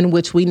come in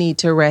which we need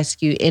to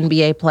rescue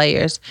NBA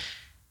players.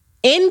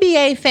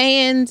 NBA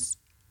fans,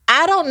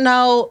 I don't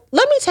know.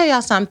 Let me tell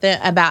y'all something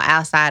about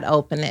outside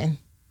opening.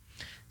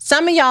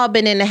 Some of y'all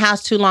been in the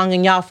house too long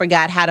and y'all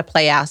forgot how to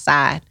play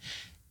outside.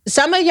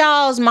 Some of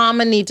y'all's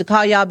mama need to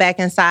call y'all back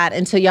inside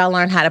until y'all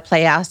learn how to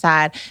play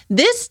outside.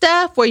 This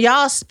stuff where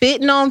y'all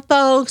spitting on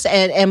folks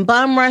and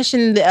bum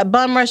rushing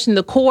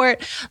the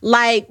court,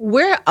 like,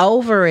 we're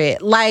over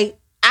it. Like,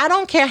 I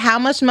don't care how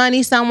much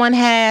money someone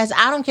has.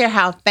 I don't care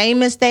how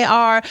famous they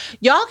are.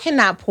 Y'all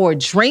cannot pour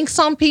drinks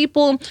on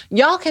people.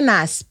 Y'all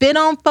cannot spit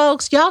on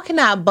folks. Y'all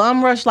cannot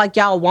bum rush like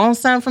y'all want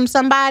something from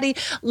somebody.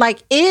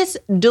 Like, it's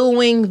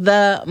doing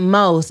the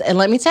most. And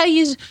let me tell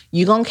you,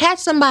 you're going to catch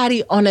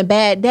somebody on a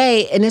bad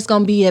day, and it's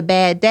going to be a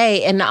bad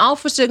day. And the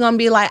officer going to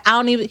be like,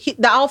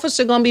 the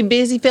officer going to be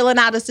busy filling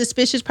out a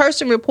suspicious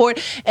person report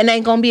and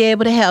ain't going to be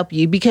able to help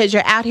you because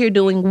you're out here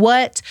doing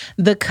what?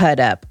 The cut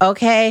up,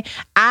 okay?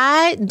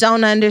 I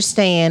don't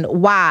understand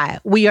why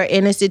we are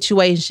in a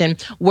situation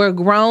where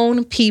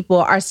grown people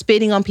are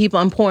spitting on people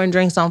and pouring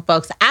drinks on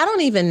folks. I don't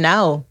even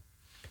know.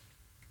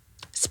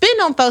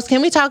 Spitting on folks,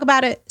 can we talk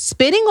about it?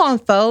 Spitting on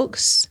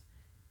folks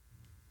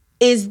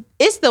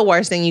it's the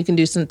worst thing you can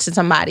do to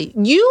somebody.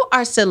 You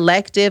are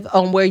selective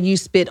on where you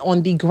spit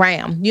on the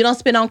ground. You don't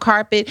spit on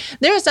carpet.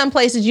 There are some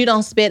places you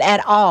don't spit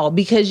at all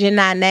because you're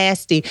not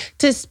nasty.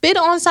 To spit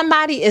on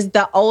somebody is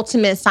the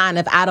ultimate sign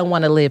of I don't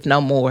want to live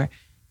no more.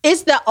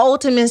 It's the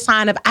ultimate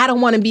sign of I don't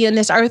want to be on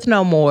this earth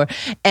no more.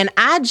 And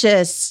I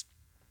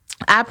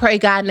pray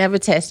God never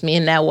tests me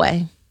in that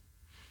way.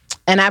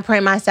 And I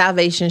pray my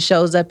salvation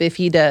shows up if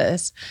he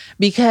does.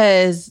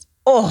 Because,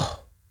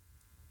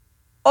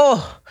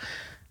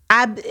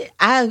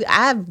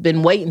 I've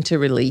been waiting to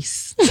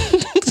release.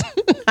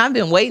 I've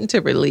been waiting to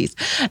release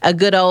a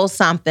good old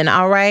something.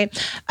 All right.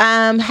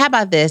 How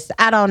about this?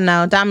 I don't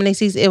know. Dominique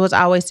says it was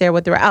always Sarah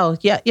with the oh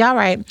yeah, y'all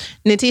right.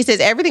 Nati says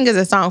everything is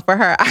a song for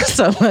her. I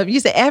so love you.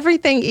 Said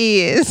everything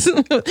is.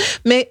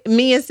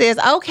 Mia says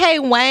okay,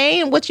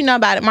 Wayne. What you know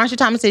about it? Marsha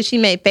Thomas says she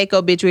made fake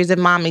obituaries of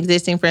mom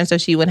existing friends so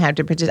she wouldn't have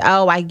to purchase.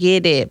 Oh, I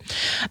get it.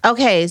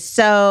 Okay,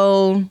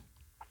 so.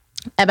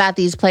 About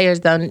these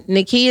players, though.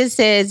 Nakia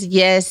says,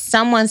 yes,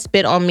 someone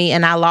spit on me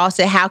and I lost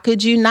it. How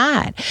could you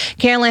not?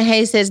 Carolyn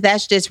Hayes says,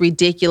 that's just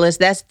ridiculous.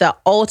 That's the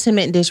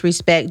ultimate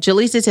disrespect.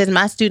 Jaleesa says,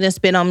 my student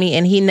spit on me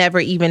and he never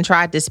even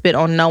tried to spit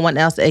on no one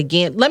else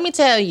again. Let me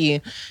tell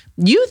you,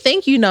 you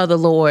think you know the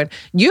Lord.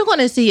 You're going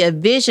to see a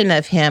vision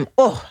of him.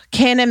 Oh,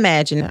 can't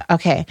imagine.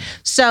 Okay,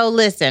 so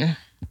listen,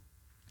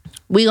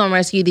 we're going to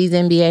rescue these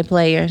NBA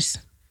players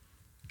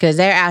because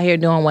they're out here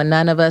doing what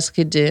none of us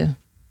could do.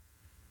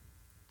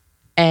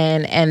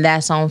 And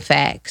that's on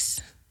facts.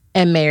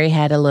 And Mary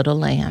had a little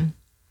lamb.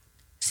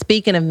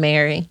 Speaking of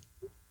Mary,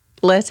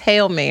 let's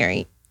hail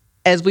Mary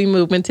as we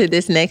move into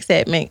this next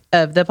segment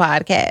of the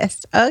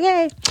podcast.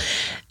 Okay.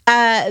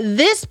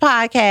 This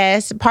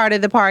podcast, part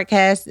of the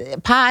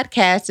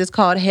podcast is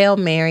called Hail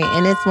Mary.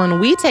 And it's when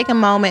we take a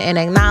moment and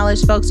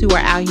acknowledge folks who are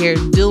out here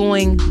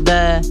doing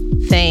the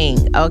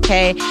thing.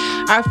 Okay.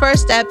 Our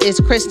first step is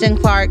Kristen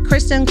Clark.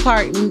 Kristen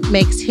Clark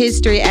makes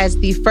history as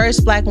the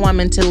first Black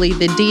woman to lead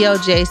the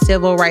DOJ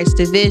Civil Rights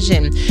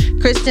Division.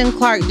 Kristen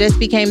Clark just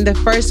became the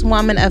first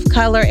woman of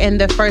color and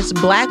the first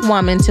Black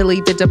woman to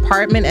lead the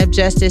Department of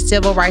Justice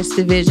Civil Rights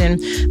Division.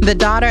 The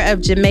daughter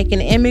of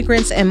Jamaican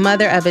immigrants and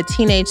mother of a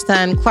teenage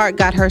son, Clark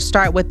got her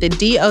start with the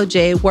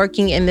DOJ,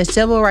 working in the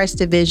Civil Rights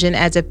Division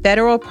as a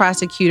federal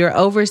prosecutor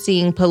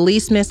overseeing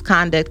police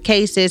misconduct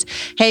cases,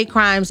 hate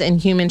crimes, and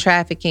human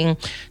trafficking.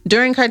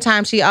 During her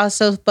time, she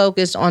also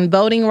focused on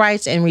voting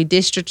rights and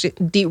redistricting,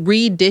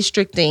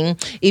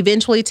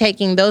 eventually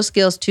taking those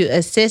skills to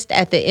assist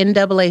at the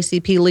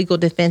NAACP Legal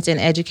Defense and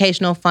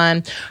Educational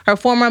Fund. Her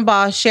former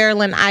boss,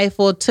 Sherilyn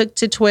Ifill, took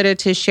to Twitter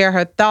to share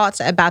her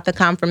thoughts about the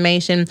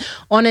confirmation.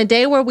 On a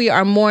day where we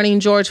are mourning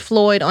George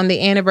Floyd on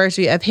the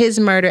anniversary of his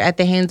murder at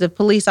the hands of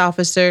police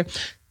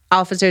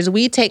officers,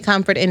 we take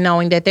comfort in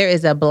knowing that there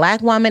is a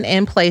Black woman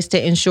in place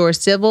to ensure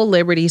civil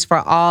liberties for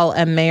all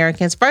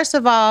Americans. First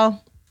of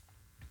all,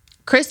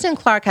 Kristen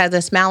Clark has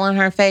a smile on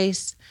her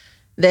face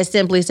that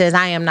simply says,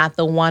 I am not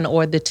the one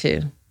or the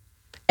two.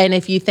 And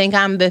if you think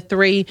I'm the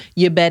three,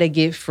 you better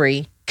get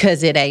free.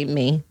 Because it ain't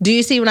me. Do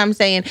you see what I'm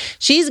saying?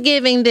 She's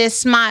giving this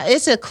smile.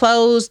 It's a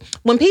closed.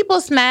 When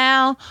people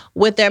smile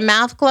with their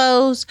mouth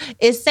closed,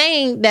 it's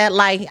saying that,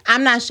 like,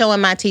 I'm not showing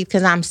my teeth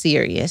because I'm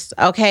serious.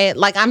 Okay?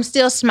 Like, I'm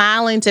still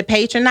smiling to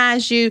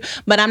patronize you,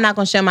 but I'm not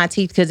going to show my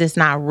teeth because it's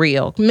not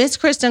real. Miss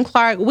Kristen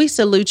Clark, we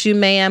salute you,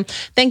 ma'am.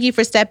 Thank you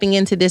for stepping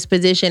into this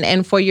position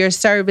and for your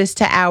service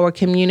to our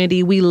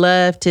community. We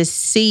love to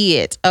see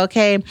it.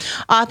 Okay?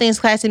 All Things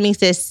Classy Me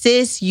says,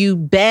 sis, you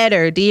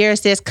better. Dear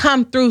says,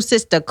 come through,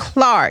 Sister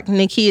Clark.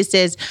 Nakia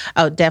says,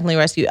 oh, definitely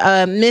rescue.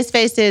 Miss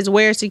Faye says,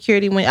 where's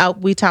security when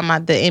we talking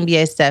about the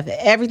NBA stuff?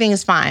 Everything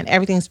is fine.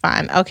 Everything's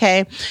fine.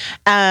 Okay.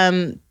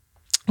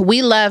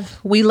 We love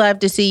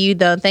to see you,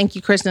 though. Thank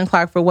you, Kristen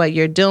Clark, for what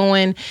you're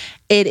doing.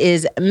 It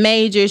is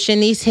major.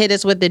 Shanice hit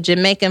us with the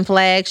Jamaican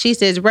flag. She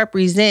says,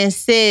 represent,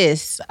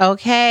 sis.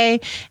 Okay.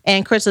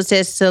 And Crystal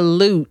says,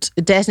 salute.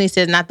 Destiny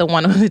says, not the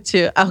one of the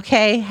two.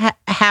 Okay.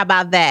 How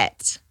about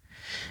that?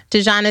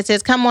 Tajana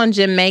says, come on,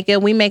 Jamaica.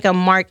 We make a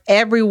mark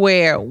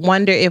everywhere.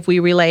 Wonder if we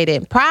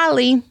related.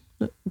 Probably.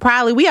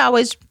 We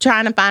always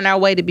trying to find our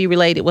way to be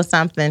related with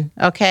something.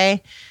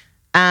 Okay.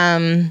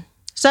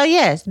 So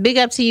yes, big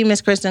up to you,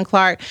 Miss Kristen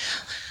Clark.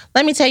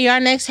 Let me tell you, our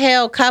next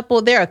hell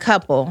couple, they're a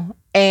couple.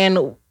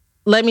 And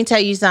let me tell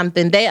you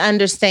something. They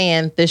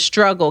understand the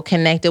struggle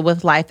connected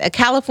with life. A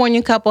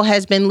California couple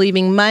has been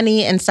leaving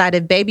money inside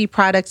of baby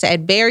products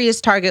at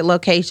various Target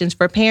locations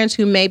for parents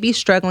who may be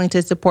struggling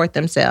to support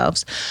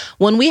themselves.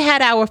 When we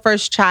had our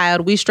first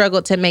child, we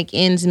struggled to make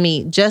ends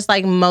meet, just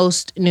like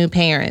most new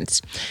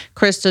parents.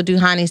 Crystal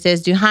Duhani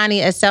says,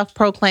 Duhani, a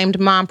self-proclaimed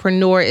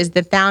mompreneur, is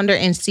the founder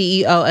and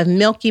CEO of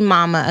Milky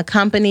Mama, a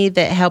company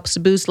that helps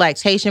boost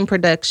lactation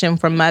production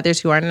for mothers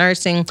who are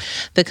nursing.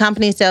 The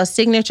company sells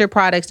signature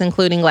products,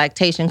 including lactation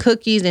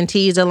cookies and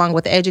teas, along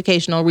with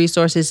educational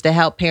resources to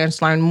help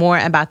parents learn more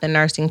about the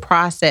nursing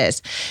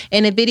process.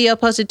 In a video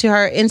posted to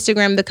her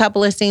Instagram, the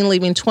couple is seen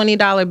leaving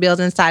 $20 bills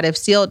inside of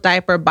sealed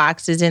diaper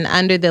boxes and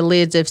under the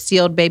lids of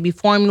sealed baby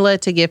formula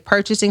to give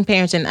purchasing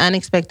parents an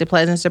unexpected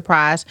pleasant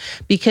surprise,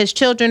 because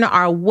children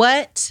are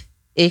what?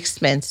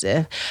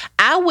 Expensive.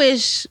 I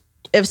wish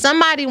if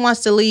somebody wants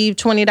to leave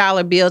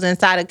 $20 bills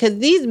inside of, because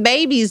these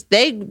babies,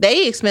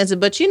 they expensive,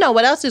 but you know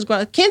what else is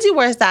growing? Kenzie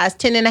wears size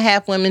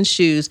 10.5 women's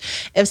shoes.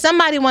 If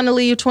somebody want to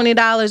leave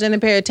 $20 in a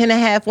pair of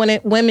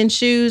 10.5 women's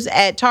shoes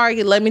at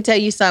Target, let me tell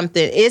you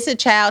something. It's a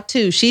child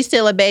too. She's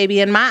still a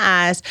baby in my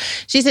eyes.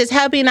 She says,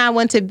 Helpy and I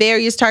went to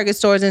various Target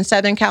stores in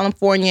Southern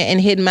California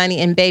and hid money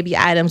in baby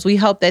items. We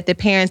hope that the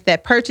parents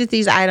that purchase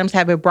these items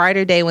have a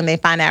brighter day when they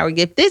find our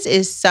gift. This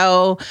is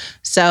so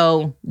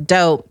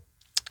dope.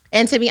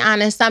 And to be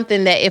honest,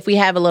 something that if we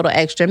have a little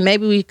extra,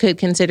 maybe we could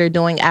consider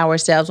doing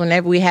ourselves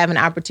whenever we have an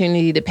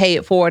opportunity to pay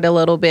it forward a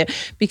little bit,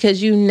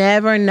 because you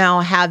never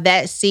know how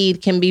that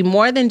seed can be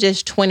more than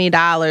just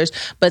 $20,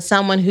 but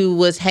someone who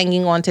was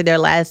hanging on to their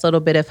last little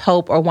bit of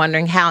hope or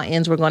wondering how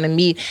ends were going to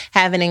meet,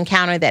 have an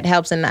encounter that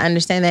helps them to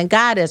understand that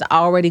God has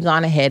already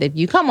gone ahead of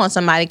you. Come on,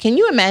 somebody. Can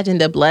you imagine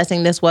the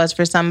blessing this was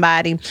for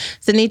somebody?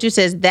 Sanitra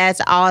says,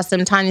 that's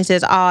awesome. Tanya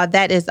says, oh,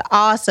 that is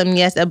awesome.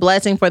 Yes, a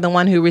blessing for the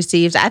one who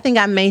receives. I think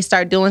I may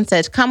start doing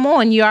such. Come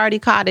on, you already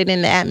caught it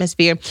in the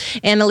atmosphere.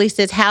 Annalise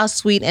says, how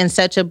sweet and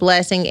such a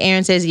blessing.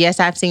 Aaron says, yes,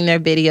 I've seen their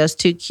videos.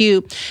 Too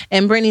cute.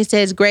 And Brittany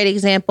says, great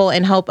example,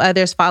 and hope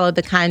others follow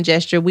the kind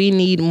gesture. We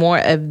need more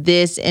of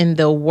this in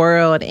the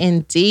world.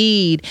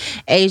 Indeed.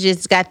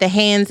 Asia's got the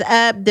hands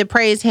up, the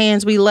praise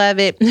hands. We love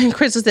it.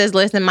 Crystal says,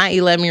 listen, my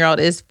 11-year-old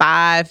is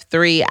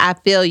 5'3". I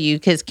feel you,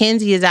 because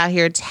Kenzie is out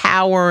here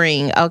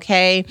towering.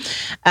 Okay.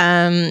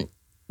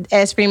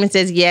 S. Freeman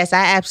says, yes,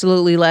 I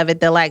absolutely love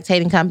it. The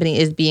lactating company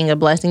is being a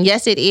blessing.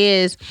 Yes, it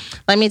is.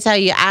 Let me tell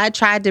you, I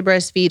tried to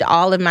breastfeed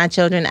all of my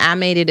children. I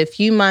made it a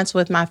few months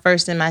with my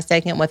first and my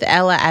second. With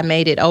Ella, I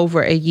made it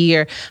over a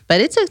year.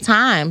 But it took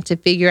time to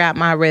figure out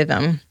my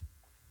rhythm.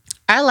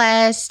 Our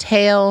last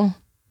Hail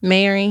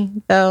Mary,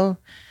 though,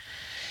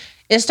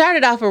 it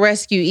started off a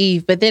Rescue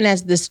Eve, but then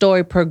as the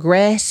story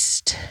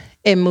progressed,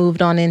 it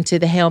moved on into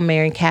the Hail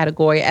Mary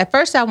category. At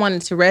first, I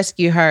wanted to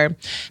rescue her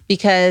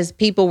because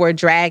people were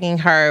dragging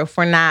her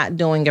for not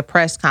doing a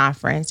press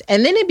conference.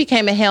 And then it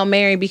became a Hail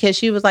Mary because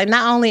she was like,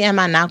 not only am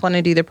I not going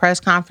to do the press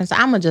conference,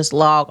 I'm going to just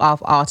log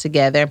off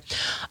altogether.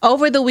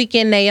 Over the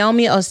weekend,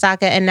 Naomi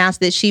Osaka announced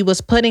that she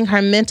was putting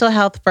her mental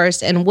health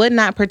first and would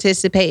not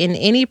participate in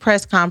any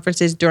press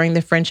conferences during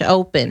the French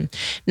Open.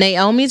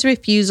 Naomi's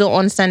refusal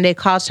on Sunday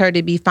caused her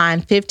to be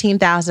fined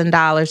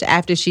 $15,000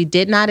 after she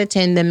did not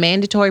attend the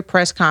mandatory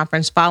press conference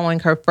following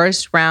her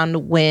first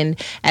round win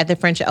at the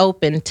French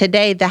Open.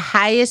 Today, the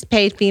highest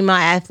paid female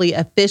athlete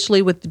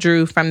officially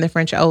withdrew from the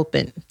French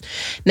Open.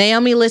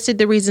 Naomi listed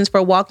the reasons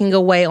for walking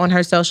away on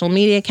her social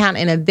media account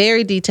in a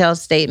very detailed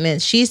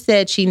statement. She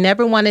said she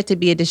never wanted to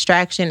be a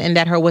distraction and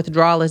that her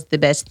withdrawal is the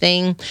best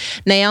thing.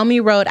 Naomi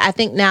wrote, I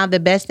think now the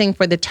best thing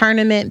for the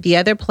tournament, the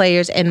other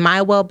players, and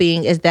my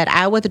well-being is that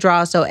I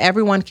withdraw so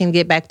everyone can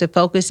get back to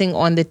focusing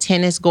on the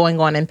tennis going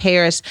on in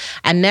Paris.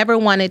 I never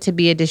wanted to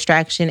be a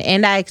distraction,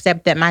 and I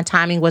accept that my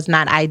timing was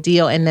not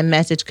ideal and the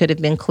message could have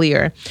been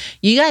clearer.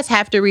 You guys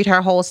have to read her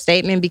whole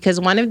statement, because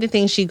one of the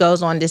things she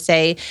goes on to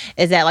say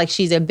is that like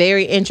she's a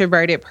very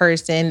introverted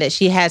person, that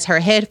she has her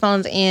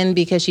headphones in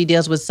because she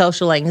deals with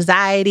social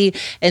anxiety.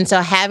 And so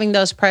having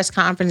those press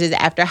conferences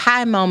after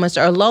high moments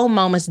or low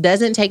moments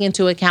doesn't take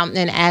into account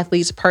an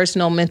athlete's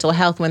personal mental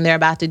health when they're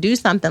about to do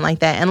something like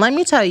that. And let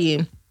me tell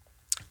you,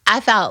 I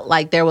felt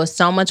like there was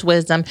so much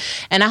wisdom,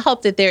 and I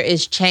hope that there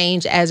is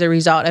change as a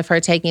result of her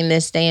taking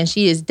this stand.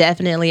 She is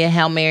definitely a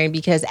Hail Mary,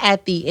 because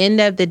at the end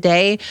of the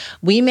day,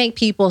 we make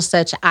people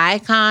such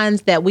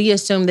icons that we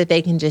assume that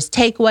they can just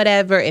take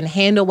whatever and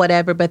handle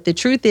whatever. But the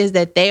truth is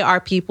that they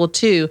are people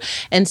too.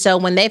 And so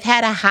when they've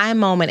had a high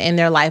moment in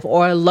their life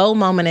or a low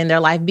moment in their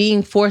life,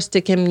 being forced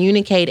to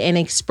communicate and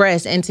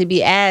express and to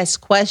be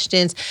asked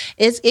questions,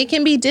 it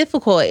can be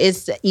difficult.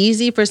 It's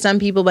easy for some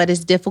people, but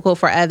it's difficult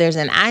for others.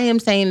 And I am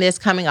saying this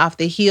coming off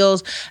the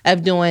heels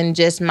of doing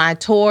just my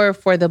tour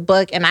for the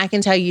book. And I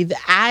can tell you that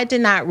I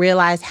did not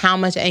realize how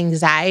much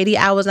anxiety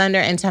I was under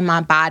until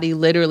my body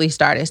literally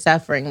started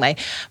suffering. Like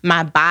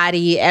my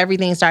body,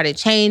 everything started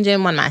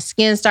changing when my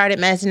skin started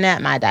messing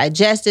up, my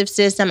digestive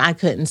system. I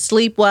couldn't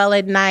sleep well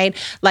at night.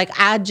 Like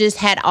I just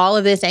had all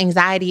of this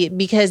anxiety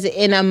because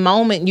in a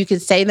moment you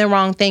could say the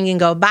wrong thing and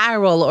go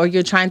viral, or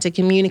you're trying to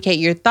communicate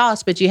your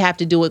thoughts, but you have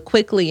to do it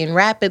quickly and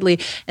rapidly.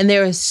 And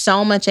there is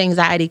so much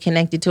anxiety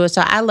connected to it.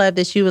 So I love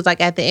that she was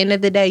like, at the end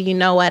of the day, you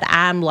know what?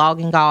 I'm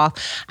logging off.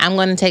 I'm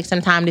going to take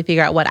some time to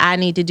figure out what I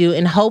need to do.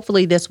 And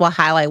hopefully this will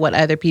highlight what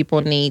other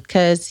people need.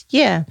 Because,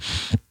 yeah,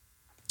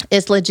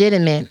 it's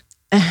legitimate.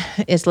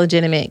 It's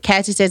legitimate.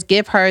 Cassie says,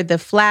 give her the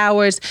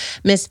flowers.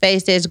 Miss Faye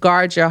says,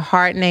 guard your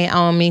heart,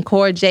 Naomi.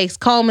 Cora Jakes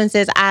Coleman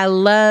says, I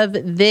love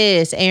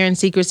this. Aaron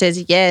Secret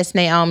says, yes,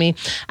 Naomi.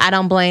 I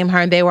don't blame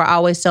her. They were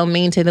always so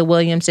mean to the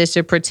Williams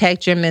sister.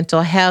 Protect your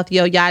mental health.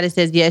 Yo Yada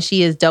says, yes,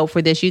 she is dope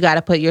for this. You got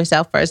to put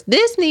yourself first.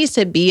 This needs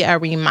to be a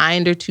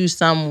reminder to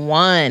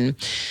someone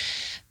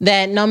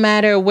that no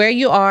matter where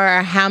you are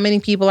or how many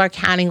people are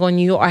counting on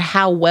you or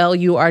how well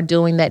you are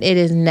doing, that it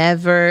is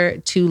never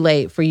too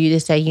late for you to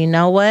say, you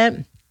know what?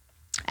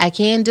 I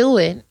can't do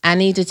it. I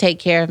need to take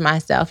care of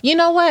myself. You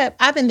know what?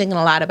 I've been thinking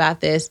a lot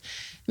about this.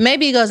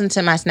 Maybe it goes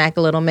into my snack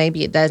a little,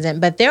 maybe it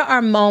doesn't. But there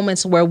are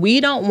moments where we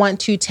don't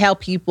want to tell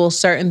people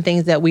certain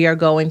things that we are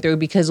going through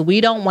because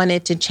we don't want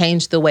it to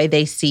change the way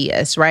they see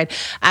us, right?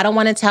 I don't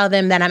want to tell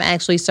them that I'm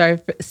actually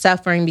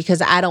suffering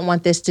because I don't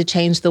want this to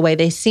change the way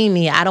they see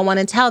me. I don't want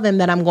to tell them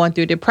that I'm going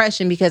through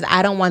depression because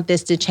I don't want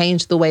this to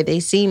change the way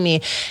they see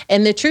me.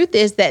 And the truth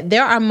is that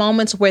there are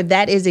moments where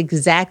that is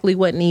exactly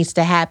what needs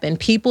to happen.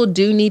 People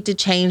do need to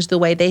change the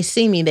way they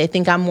see me. They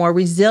think I'm more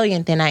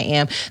resilient than I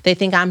am. They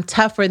think I'm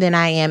tougher than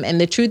I am. And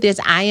the truth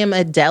is, I am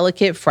a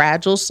delicate,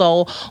 fragile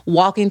soul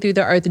walking through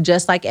the earth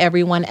just like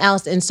everyone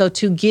else. And so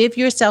to give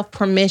yourself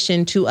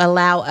permission to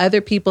allow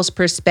other people's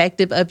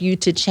perspective of you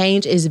to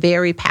change is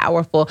very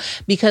powerful.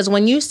 Because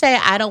when you say,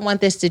 I don't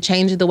want this to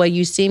change the way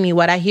you see me,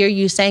 what I hear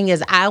you saying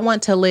is, I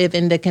want to live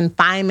in the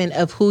confinement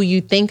of who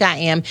you think I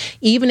am,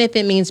 even if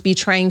it means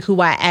betraying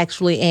who I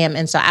actually am.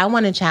 And so I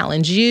want to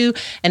challenge you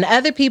and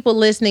other people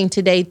listening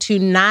today to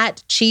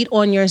not cheat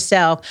on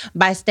yourself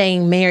by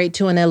staying married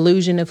to an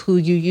illusion of who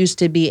you used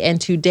to be,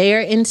 and to dare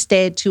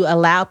instead to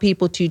allow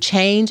people to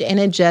change and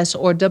adjust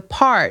or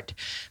depart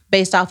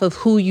based off of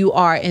who you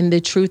are and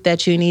the truth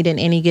that you need in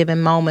any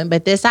given moment.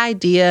 But this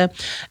idea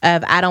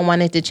of I don't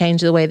want it to change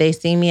the way they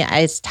see me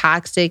is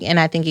toxic, and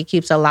I think it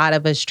keeps a lot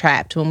of us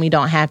trapped when we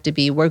don't have to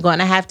be. We're going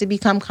to have to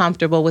become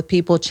comfortable with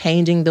people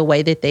changing the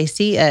way that they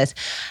see us.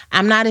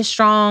 I'm not as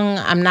strong.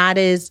 I'm not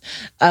as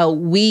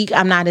weak.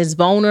 I'm not as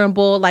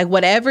vulnerable. Like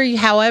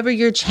however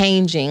you're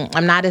changing,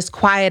 I'm not as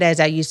quiet as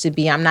I used to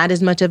be. I'm not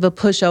as much of a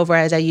pushover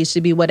as I used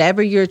to be.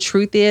 Whatever your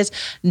truth is,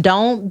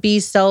 don't be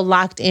so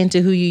locked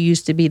into who you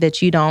used to be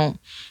that you don't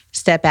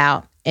step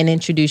out and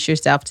introduce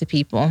yourself to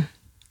people,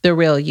 the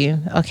real you,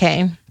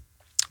 okay?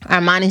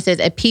 Armani says,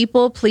 a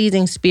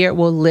people-pleasing spirit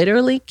will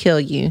literally kill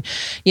you.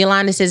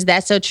 Yolanda says,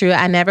 that's so true.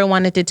 I never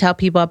wanted to tell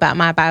people about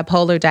my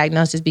bipolar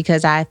diagnosis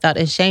because I felt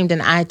ashamed,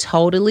 and I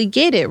totally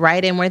get it,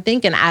 right? And we're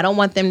thinking, I don't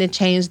want them to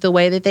change the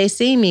way that they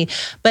see me.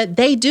 But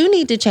they do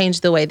need to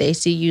change the way they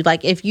see you.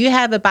 Like if you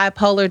have a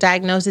bipolar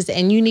diagnosis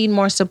and you need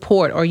more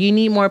support, or you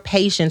need more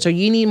patience, or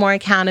you need more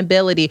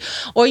accountability,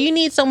 or you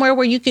need somewhere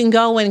where you can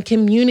go and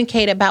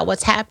communicate about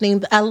what's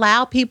happening,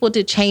 allow people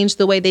to change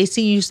the way they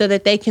see you so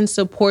that they can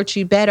support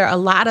you better. A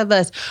lot of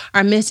us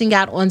are missing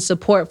out on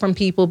support from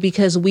people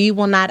because we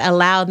will not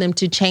allow them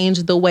to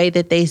change the way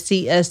that they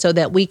see us so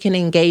that we can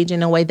engage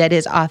in a way that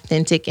is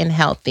authentic and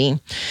healthy.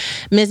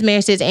 Ms.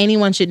 Mary says,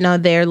 anyone should know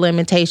their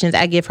limitations.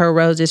 I give her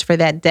roses for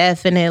that.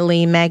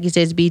 Definitely. Maggie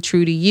says, be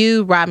true to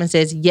you. Robin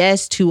says,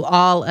 yes to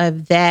all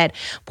of that.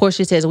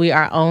 Portia says, we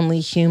are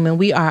only human.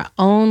 We are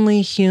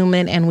only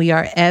human, and we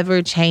are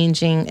ever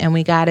changing, and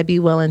we got to be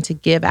willing to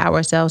give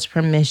ourselves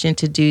permission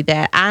to do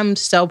that. I'm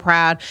so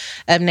proud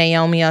of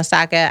Naomi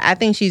Osaka. I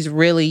think she's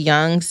really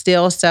young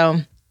still,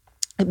 so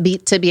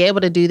to be able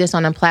to do this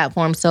on a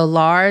platform so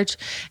large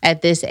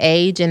at this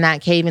age and not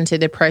cave into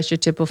the pressure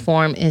to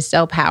perform is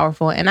so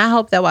powerful. And I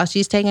hope that while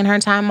she's taking her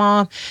time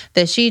off,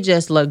 that she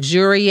just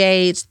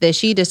luxuriates, that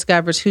she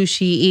discovers who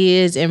she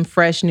is in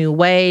fresh new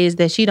ways,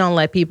 that she don't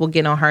let people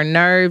get on her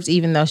nerves,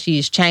 even though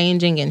she's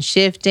changing and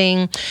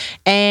shifting.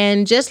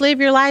 And just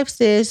live your life,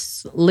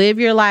 sis. Live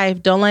your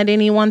life. Don't let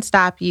anyone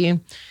stop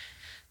you.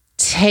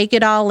 Take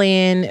it all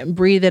in,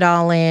 breathe it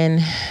all in,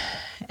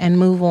 and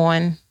move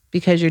on,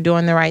 because you're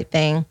doing the right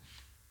thing.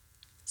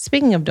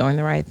 Speaking of doing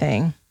the right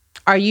thing,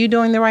 are you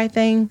doing the right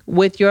thing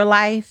with your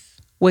life?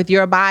 With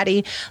your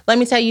body? Let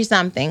me tell you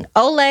something.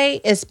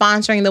 Olay is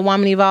sponsoring the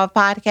Woman Evolve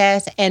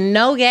podcast, and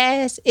no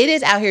gas, it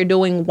is out here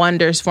doing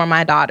wonders for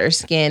my daughter's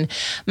skin.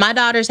 My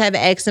daughters have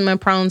eczema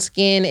prone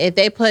skin. If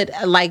they put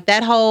like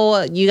that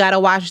whole, you got to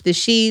wash the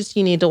sheets,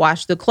 you need to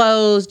wash the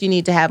clothes, you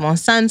need to have on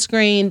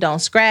sunscreen, don't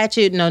scratch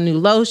it, no new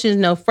lotions,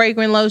 no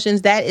fragrant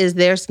lotions. That is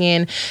their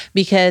skin,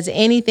 because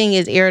anything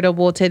is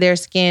irritable to their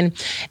skin.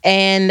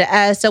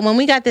 And so when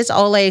we got this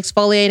Olay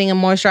exfoliating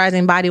and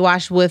moisturizing body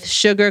wash with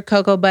sugar,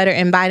 cocoa butter,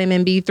 and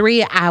vitamin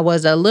B3, I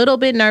was a little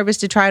bit nervous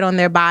to try it on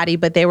their body,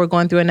 but they were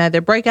going through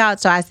another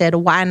breakout. So I said,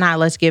 why not?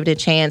 Let's give it a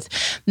chance.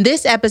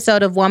 This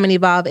episode of Woman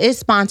Evolve is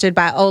sponsored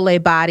by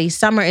Olay Body.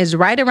 Summer is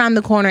right around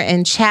the corner,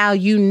 and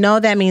child, you know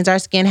that means our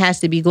skin has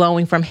to be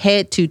glowing from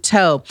head to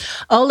toe.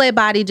 Olay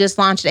Body just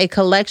launched a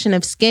collection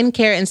of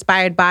skincare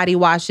inspired body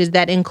washes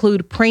that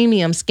include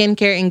premium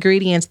skincare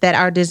ingredients that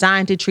are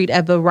designed to treat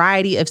a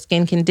variety of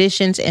skin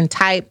conditions and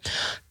types.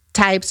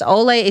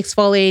 Olay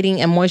exfoliating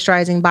and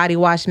moisturizing body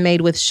wash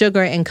made with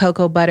sugar and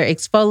cocoa butter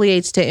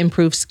exfoliates to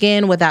improve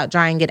skin without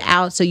drying it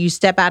out, so you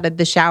step out of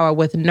the shower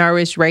with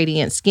nourished,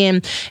 radiant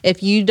skin.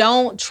 If you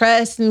don't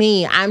trust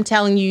me, I'm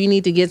telling you, you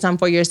need to get some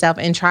for yourself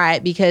and try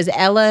it, because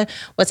Ella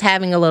was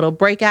having a little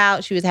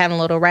breakout. She was having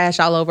a little rash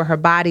all over her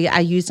body. I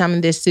used some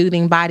of this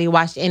soothing body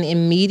wash, and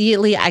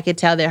immediately I could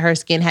tell that her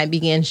skin had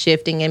begun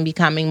shifting and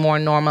becoming more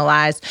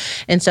normalized.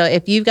 And so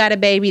if you've got a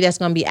baby that's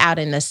going to be out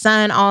in the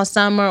sun all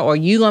summer, or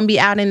you're going to be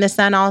out in the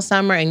sun all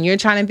summer, and you're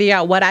trying to figure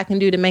out what I can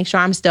do to make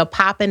sure I'm still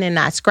popping and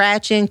not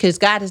scratching, because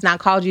God has not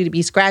called you to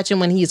be scratching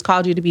when He's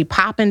called you to be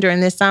popping during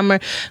this summer,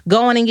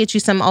 go on and get you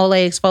some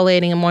Olay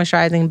exfoliating and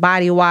moisturizing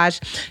body wash.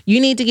 You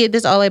need to get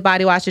this Olay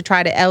body wash to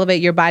try to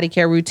elevate your body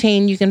care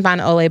routine. You can find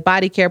Olay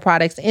body care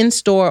products in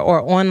store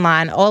or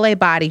online. Olay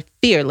Body,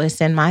 fearless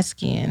in my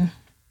skin.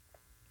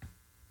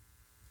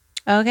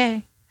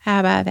 Okay, how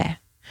about that?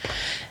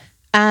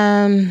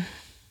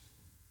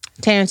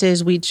 Terrence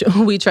says, we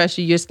trust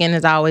you. Your skin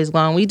is always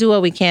glowing. We do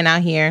what we can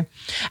out here.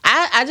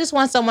 I just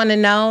want someone to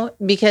know,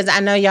 because I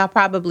know y'all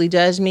probably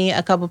judged me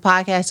a couple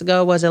podcasts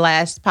ago. Was it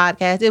last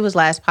podcast? It was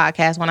last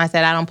podcast when I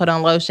said I don't put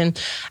on lotion.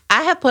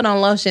 I have put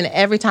on lotion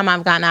every time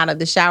I've gotten out of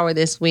the shower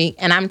this week.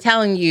 And I'm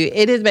telling you,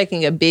 it is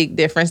making a big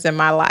difference in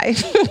my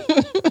life.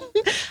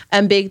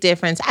 A big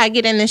difference. I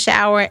get in the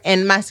shower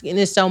and my skin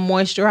is so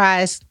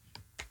moisturized.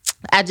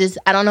 I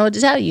don't know what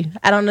to tell you.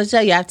 I don't know what to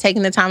tell you. I've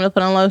taken the time to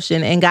put on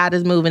lotion, and God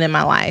is moving in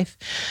my life.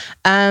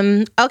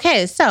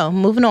 Okay, so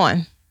moving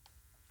on.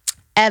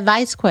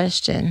 Advice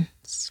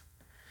questions.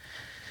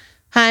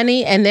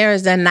 Honey, and there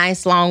is a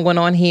nice long one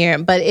on here,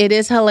 but it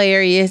is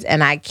hilarious,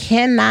 and I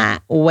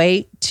cannot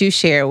wait to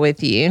share it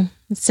with you.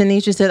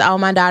 Sinitra says, oh,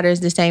 my daughter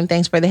is the same.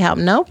 Thanks for the help.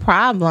 No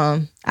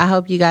problem. I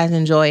hope you guys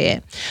enjoy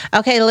it.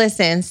 Okay,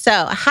 listen. So,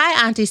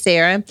 hi, Auntie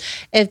Sarah.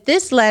 If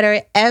this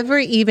letter ever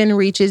even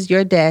reaches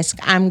your desk,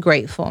 I'm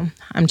grateful.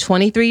 I'm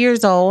 23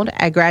 years old.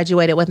 I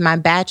graduated with my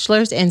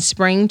bachelor's in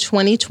spring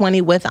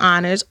 2020 with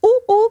honors.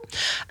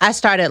 I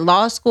started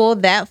law school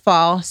that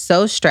fall,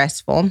 so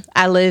stressful.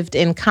 I lived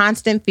in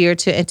constant fear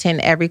to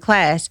attend every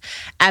class.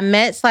 I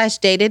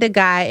met/dated a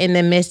guy in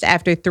the midst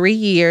after 3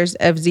 years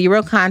of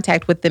zero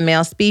contact with the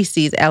male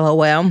species,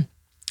 LOL.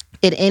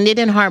 It ended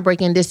in heartbreak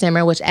in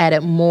December, which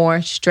added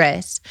more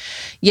stress.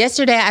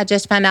 Yesterday, I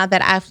just found out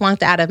that I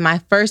flunked out of my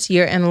first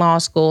year in law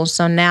school,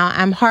 so now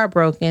I'm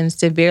heartbroken,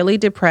 severely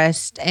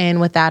depressed, and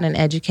without an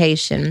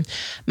education.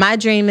 My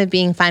dream of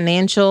bringing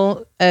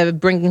financial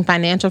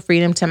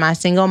freedom to my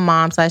single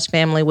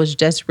mom/family was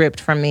just ripped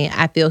from me.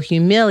 I feel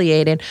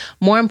humiliated.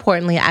 More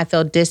importantly, I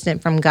feel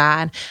distant from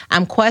God.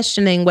 I'm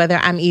questioning whether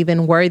I'm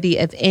even worthy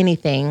of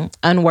anything,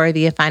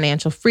 unworthy of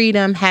financial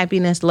freedom,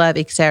 happiness, love,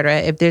 etc.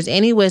 If there's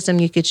any wisdom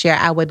you could share,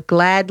 I would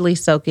gladly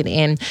soak it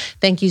in.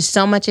 Thank you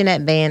so much in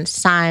advance.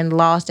 Signed,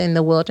 Lost in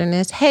the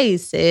Wilderness. Hey,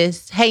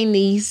 sis. Hey,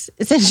 niece.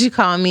 Since you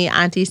call me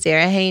Auntie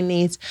Sarah. Hey,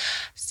 niece.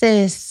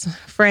 Sis,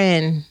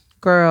 friend,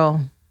 girl,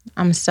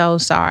 I'm so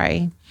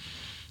sorry.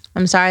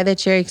 I'm sorry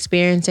that you're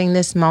experiencing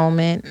this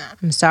moment.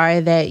 I'm sorry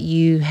that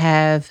you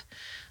have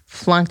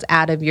flunked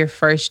out of your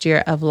first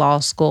year of law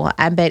school.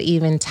 I bet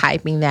even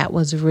typing that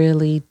was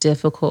really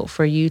difficult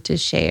for you to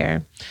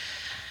share.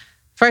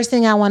 First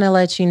thing I want to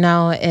let you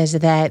know is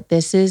that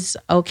this is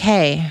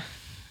okay.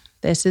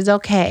 This is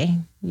okay.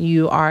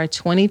 You are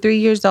 23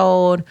 years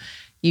old.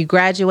 You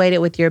graduated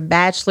with your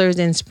bachelor's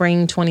in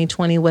spring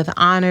 2020 with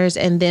honors,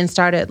 and then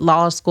started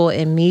law school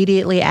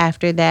immediately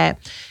after that.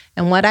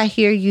 And what I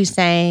hear you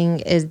saying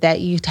is that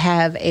you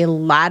have a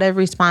lot of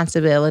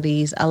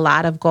responsibilities, a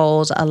lot of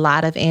goals, a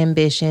lot of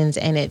ambitions,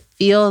 and it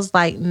feels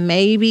like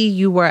maybe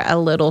you were a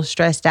little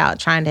stressed out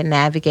trying to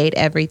navigate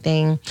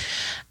everything.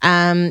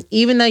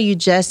 Even though you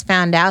just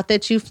found out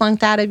that you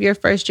flunked out of your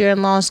first year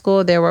in law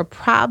school, there were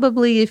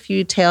probably a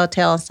few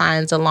telltale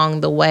signs along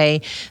the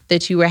way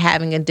that you were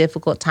having a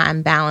difficult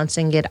time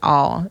balancing it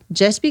all.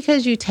 Just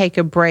because you take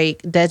a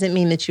break doesn't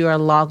mean that you are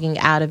logging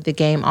out of the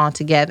game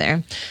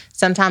altogether.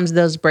 Sometimes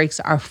those breaks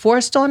are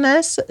forced on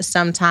us.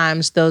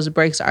 Sometimes those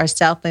breaks are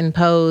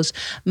self-imposed.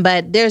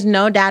 But there's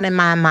no doubt in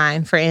my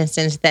mind, for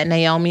instance, that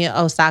Naomi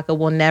Osaka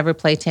will never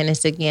play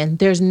tennis again.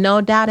 There's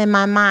no doubt in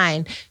my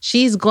mind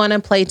she's going to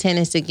play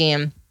tennis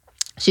again.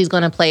 She's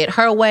going to play it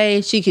her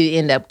way. She could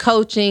end up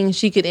coaching.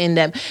 She could end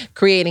up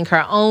creating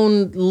her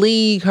own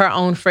league, her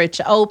own French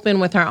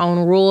Open with her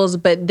own rules.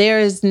 But there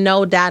is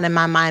no doubt in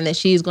my mind that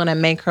she's going to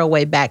make her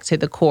way back to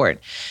the court.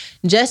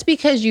 Just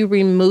because you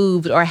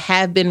removed or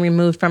have been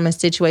removed from a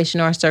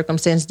situation or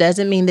circumstance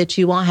doesn't mean that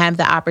you won't have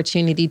the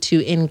opportunity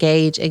to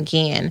engage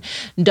again.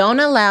 Don't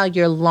allow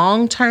your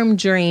long-term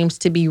dreams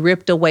to be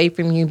ripped away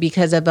from you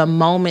because of a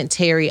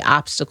momentary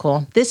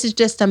obstacle. This is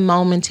just a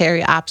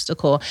momentary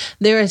obstacle.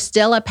 There is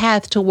still a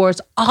path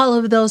towards all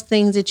of those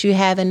things that you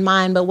have in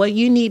mind, but what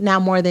you need now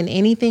more than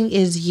anything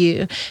is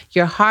you.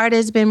 Your heart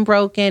has been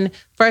broken.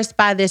 First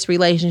by this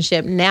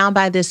relationship, now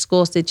by this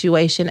school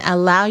situation.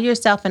 Allow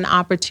yourself an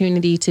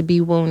opportunity to be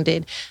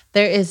wounded.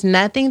 There is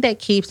nothing that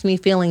keeps me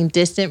feeling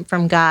distant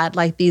from God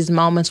like these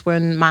moments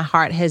when my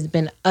heart has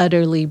been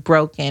utterly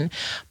broken.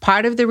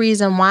 Part of the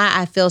reason why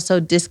I feel so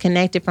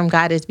disconnected from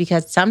God is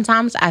because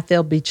sometimes I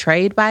feel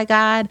betrayed by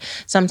God.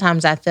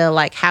 Sometimes I feel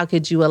like, how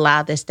could you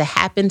allow this to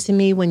happen to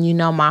me when you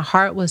know my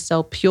heart was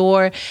so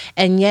pure?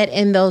 And yet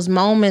in those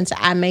moments,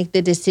 I make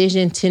the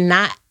decision to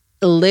not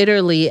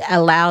literally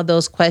allow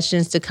those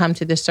questions to come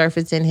to the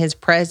surface in his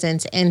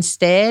presence.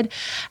 Instead,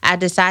 I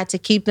decide to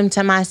keep them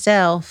to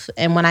myself.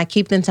 And when I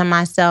keep them to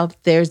myself,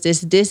 there's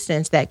this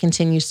distance that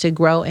continues to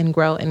grow and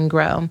grow and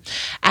grow.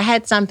 I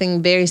had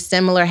something very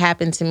similar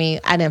happen to me.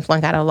 I didn't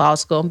flunk out of law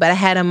school, but I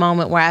had a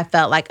moment where I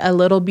felt like a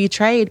little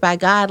betrayed by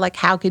God. Like,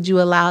 how could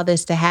you allow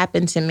this to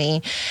happen to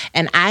me?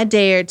 And I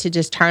dared to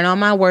just turn on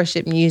my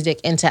worship music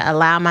and to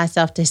allow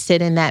myself to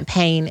sit in that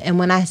pain. And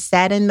when I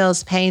sat in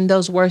those pain,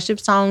 those worship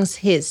songs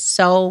hit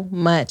so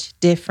much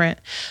different.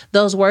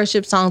 Those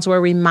worship songs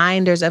were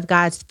reminders of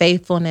God's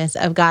faithfulness,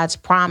 of God's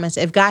promise.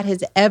 If God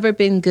has ever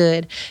been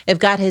good, if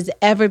God has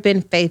ever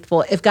been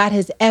faithful, if God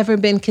has ever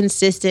been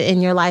consistent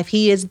in your life,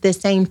 he is the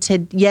same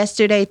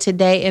yesterday,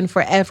 today, and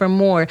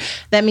forevermore.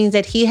 That means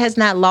that he has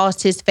not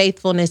lost his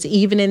faithfulness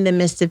even in the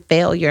midst of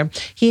failure.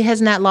 He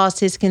has not lost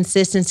his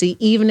consistency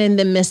even in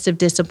the midst of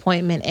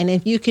disappointment. And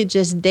if you could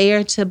just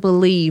dare to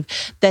believe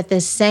that the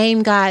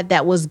same God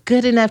that was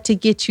good enough to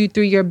get you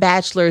through your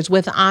bachelor's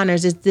with honors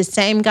is the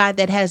same God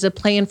that has a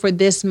plan for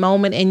this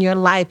moment in your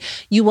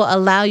life, you will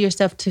allow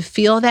yourself to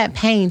feel that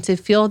pain, to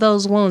feel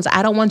those wounds.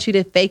 I don't want you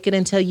to fake it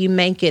until you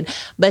make it,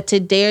 but to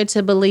dare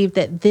to believe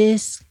that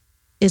this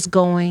is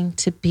going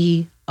to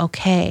be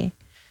okay.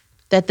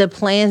 That the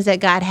plans that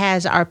God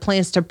has are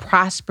plans to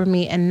prosper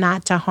me and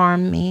not to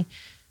harm me.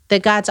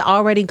 That God's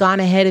already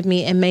gone ahead of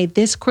me and made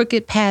this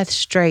crooked path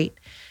straight.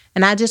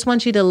 And I just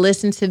want you to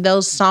listen to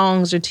those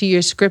songs or to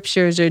your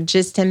scriptures or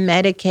just to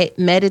meditate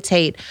and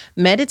medicate.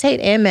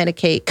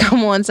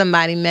 Come on,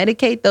 somebody,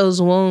 medicate those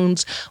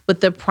wounds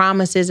with the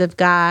promises of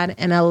God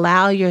and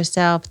allow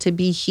yourself to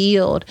be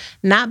healed,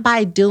 not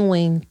by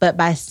doing, but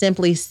by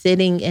simply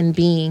sitting and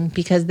being,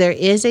 because there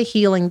is a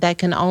healing that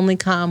can only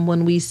come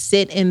when we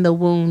sit in the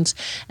wounds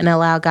and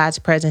allow God's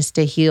presence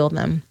to heal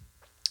them.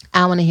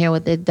 I want to hear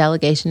what the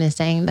delegation is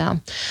saying, though.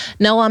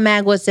 Noah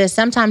Magwood says,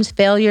 sometimes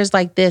failures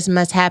like this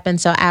must happen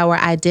so our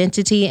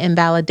identity and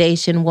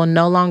validation will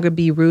no longer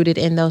be rooted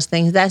in those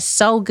things. That's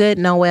so good,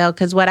 Noel,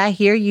 because what I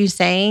hear you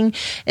saying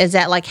is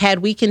that, like,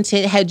 had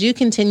you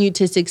continued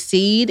to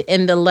succeed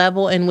in the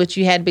level in which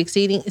you had been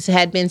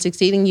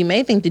succeeding, you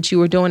may think that you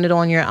were doing it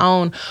on your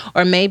own,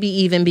 or maybe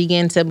even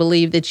begin to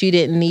believe that you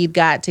didn't need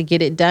God to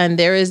get it done.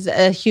 There is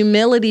a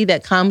humility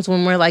that comes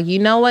when we're like, you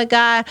know what,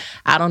 God,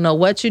 I don't know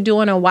what you're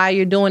doing or why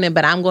you're doing it,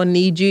 but I'm going to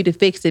need you to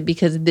fix it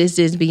because this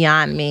is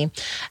beyond me.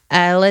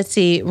 Let's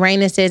see.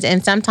 Raina says,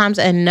 and sometimes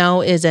a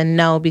no is a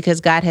no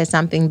because God has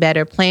something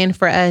better planned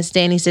for us.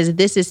 Danny says,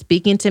 this is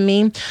speaking to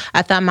me.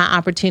 I thought my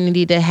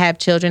opportunity to have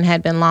children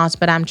had been lost,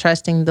 but I'm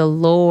trusting the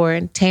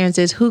Lord. Terrence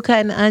says, who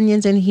cutting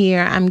onions in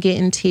here? I'm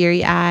getting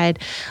teary-eyed.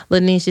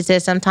 Lanisha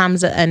says,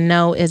 sometimes a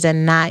no is a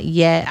not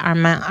yet.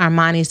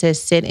 Armani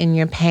says, sit in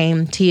your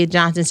pain. Tia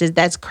Johnson says,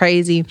 that's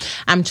crazy.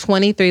 I'm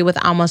 23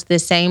 with almost the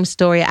same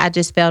story. I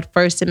just failed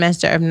first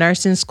semester of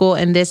nursing school,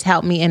 and this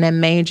helped me in a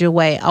major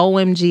way.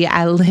 OMG,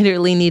 I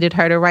literally needed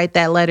her to write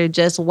that letter.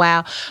 Just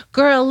wow.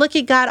 Girl, look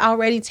at God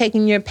already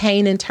taking your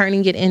pain and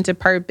turning it into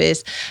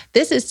purpose.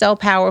 This is so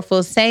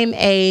powerful. Same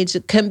age,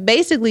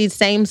 basically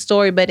same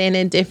story, but in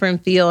a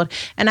different field.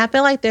 And I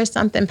feel like there's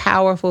something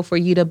powerful for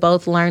you to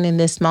both learn in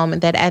this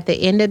moment, that at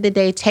the end of the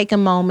day, take a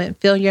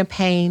moment, feel your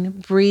pain,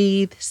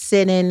 breathe,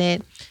 sit in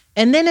it,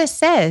 and then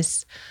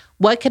assess.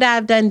 What could I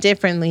have done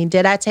differently?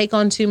 Did I take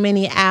on too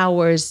many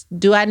hours?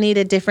 Do I need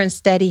a different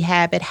study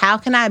habit? How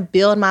can I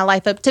build my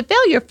life up? To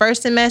fail your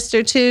first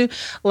semester too,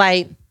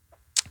 like,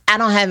 I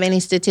don't have any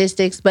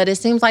statistics, but it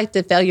seems like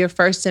to fail your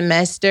first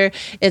semester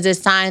is a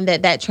sign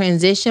that that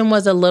transition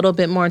was a little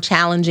bit more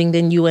challenging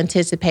than you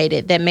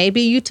anticipated. That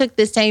maybe you took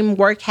the same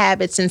work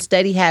habits and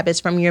study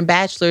habits from your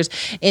bachelor's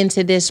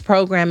into this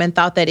program and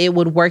thought that it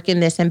would work in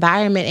this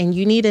environment, and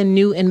you need a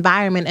new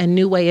environment, a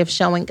new way of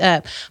showing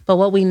up. But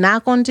what we're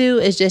not going to do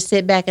is just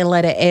sit back and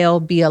let an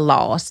L be a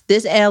loss.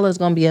 This L is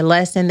going to be a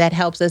lesson that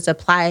helps us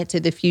apply it to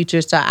the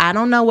future. So I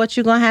don't know what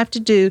you're going to have to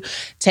do.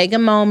 Take a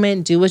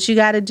moment, do what you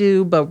got to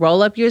do, but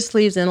roll up your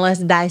sleeves and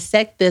let's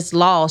dissect this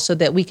law so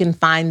that we can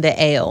find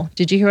the L.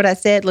 Did you hear what I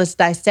said? Let's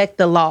dissect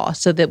the law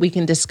so that we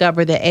can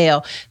discover the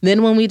L.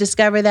 Then when we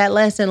discover that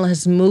lesson,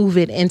 let's move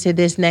it into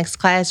this next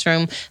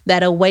classroom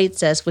that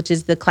awaits us, which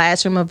is the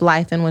classroom of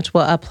life in which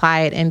we'll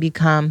apply it and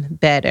become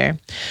better.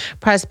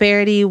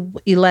 Prosperity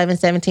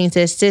 11:17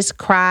 says, sis,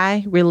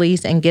 cry,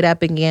 release, and get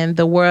up again.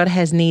 The world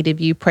has need of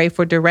you. Pray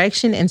for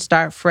direction and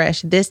start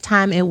fresh. This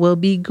time it will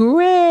be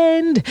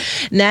grand.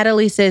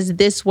 Natalie says,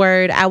 this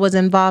word, I was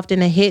involved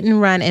in a hit and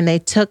run and they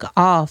took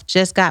off.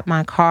 Just got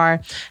my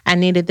car. I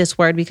needed this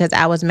word because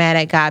I was mad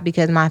at God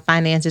because my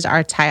finances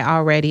are tight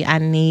already. I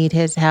need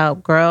his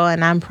help, girl.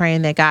 And I'm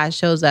praying that God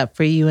shows up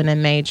for you in a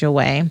major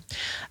way.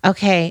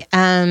 Okay.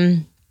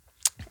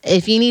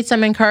 If you need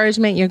some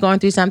encouragement, you're going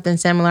through something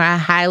similar, I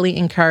highly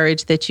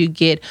encourage that you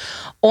get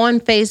on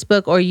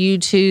Facebook or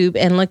YouTube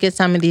and look at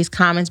some of these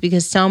comments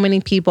because so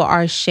many people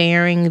are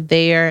sharing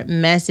their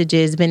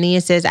messages.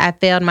 Benia says, I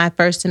failed my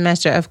first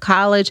semester of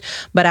college,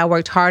 but I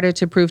worked harder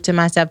to prove to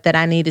myself that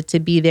I needed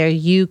to be there.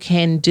 You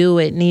can do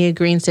it. Nia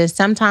Green says,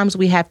 sometimes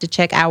we have to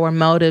check our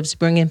motives.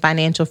 Bringing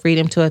financial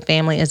freedom to a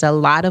family is a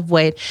lot of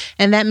weight,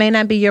 and that may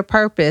not be your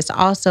purpose.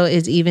 Also,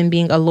 is even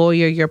being a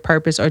lawyer your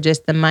purpose or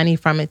just the money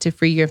from it to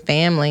free your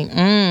family?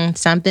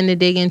 Something to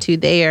dig into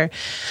there.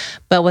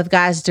 But with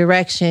God's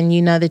direction,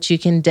 you know that you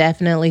can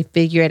definitely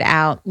figure it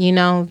out. You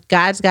know,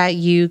 God's got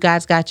you.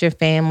 God's got your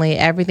family.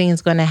 Everything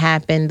is going to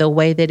happen the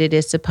way that it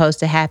is supposed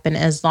to happen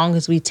as long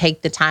as we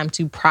take the time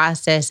to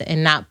process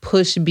and not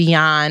push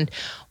beyond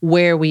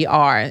where we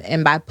are.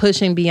 And by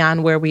pushing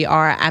beyond where we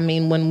are, I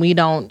mean when we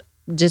don't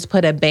just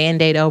put a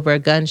Band-Aid over a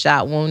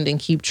gunshot wound and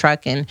keep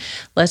trucking.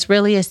 Let's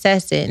really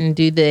assess it and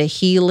do the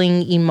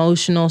healing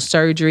emotional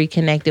surgery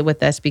connected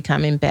with us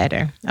becoming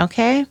better.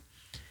 Okay?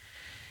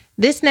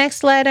 This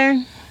next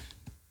letter,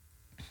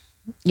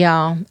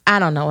 y'all, I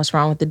don't know what's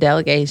wrong with the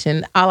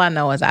delegation. All I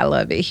know is I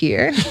love it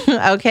here.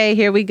 Okay,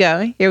 here we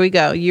go.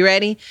 You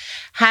ready?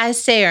 Hi,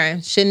 Sarah.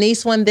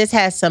 Shanice one, this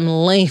has some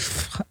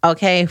length,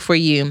 okay, for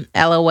you.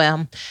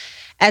 LOL.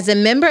 As a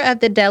member of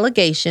the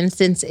delegation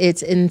since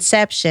its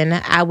inception,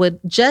 I would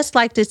just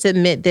like to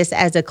submit this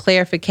as a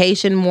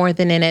clarification more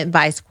than an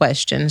advice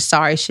question.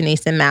 Sorry,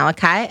 Shanice and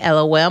Malachi,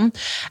 LOL.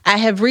 I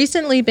have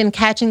recently been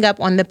catching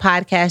up on the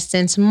podcast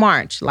since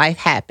March. Life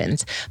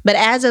happens. But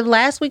as of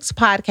last week's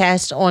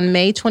podcast on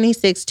May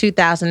 26,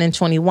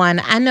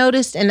 2021, I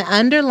noticed an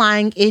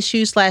underlying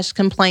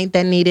issue/complaint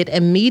that needed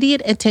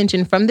immediate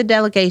attention from the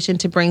delegation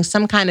to bring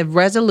some kind of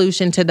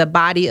resolution to the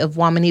body of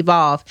Woman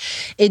Evolve.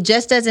 It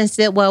just doesn't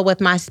sit well with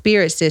my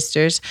spirit,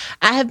 sisters.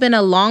 I have been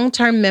a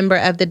long-term member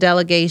of the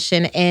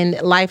delegation and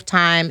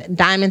lifetime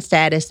diamond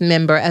status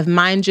member of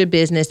Mind Your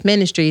Business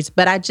Ministries,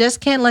 but I just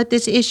can't let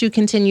this issue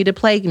continue to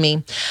plague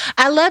me.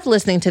 I love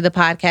listening to the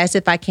podcast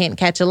if I can't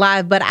catch a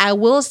live, but I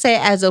will say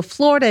as a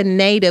Florida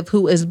native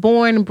who is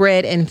born,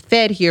 bred, and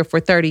fed here for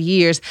 30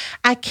 years,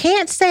 I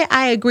can't say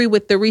I agree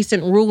with the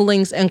recent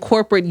rulings and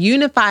corporate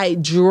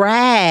unified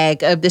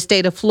drag of the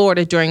state of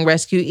Florida during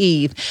Rescue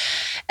Eve.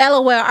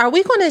 LOL, are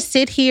we going to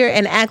sit here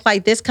and act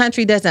like this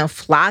country doesn't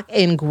flock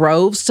in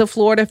groves to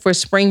Florida for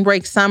spring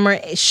break, summer,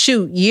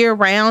 year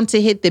round to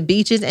hit the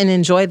beaches and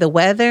enjoy the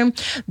weather?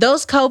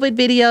 Those COVID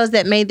videos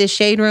that made the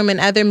Shade Room and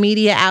other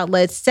media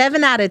outlets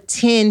 7 out of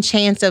 10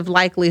 chance of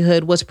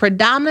likelihood was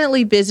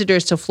predominantly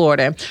visitors to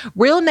Florida.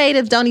 Real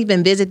natives don't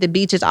even visit the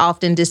beaches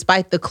often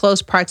despite the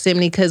close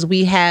proximity because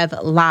we have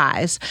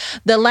lives.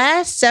 The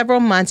last several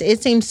months,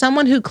 it seems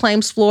someone who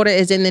claims Florida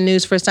is in the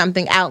news for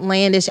something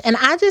outlandish, and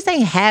I just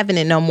ain't having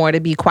it no more,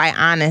 to be quite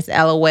honest,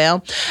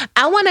 LOL.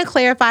 I want to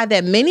clarify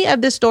that many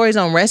of the stories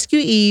on Rescue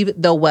Eve,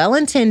 though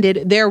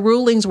well-intended, their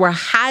rulings were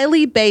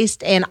highly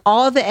based and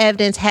all the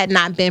evidence had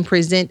not been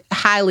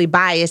highly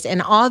biased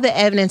and all the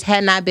evidence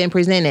had not been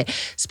presented.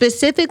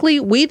 Specifically,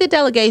 we, the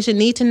delegation,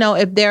 need to know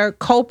if their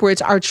culprits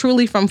are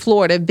truly from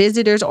Florida,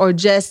 visitors, or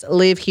just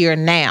live here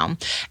now.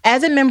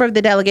 As a member of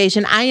the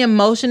delegation, I am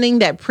motioning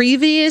that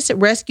previous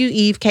Rescue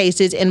Eve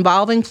cases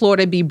involving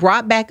Florida be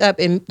brought back up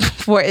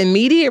for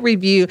immediate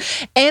review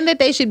and that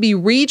they should be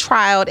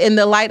retrialed in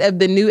the light of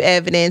the new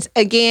evidence sense.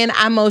 Again,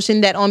 I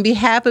motion that on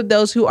behalf of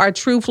those who are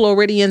true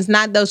Floridians,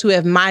 not those who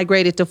have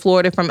migrated to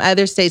Florida from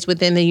other states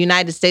within the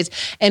United States,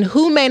 and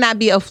who may not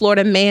be a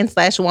Florida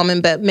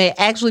man/woman, but may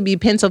actually be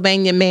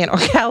Pennsylvania man or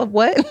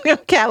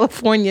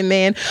California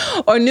man,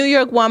 or New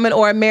York woman,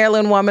 or a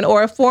Maryland woman,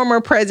 or a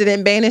former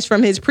president banished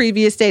from his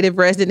previous state of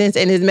residence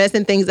and is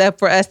messing things up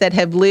for us that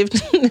have lived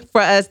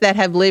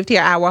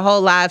here our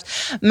whole lives,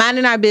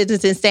 minding our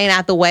business and staying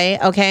out the way.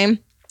 Okay.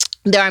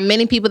 There are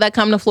many people that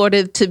come to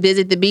Florida to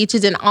visit the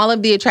beaches and all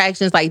of the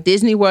attractions like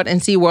Disney World and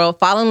SeaWorld,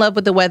 fall in love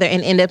with the weather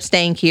and end up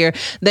staying here.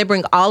 They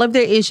bring all of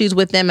their issues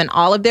with them and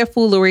all of their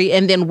foolery,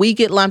 and then we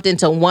get lumped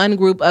into one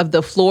group of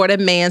the Florida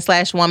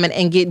man/woman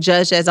and get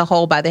judged as a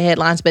whole by the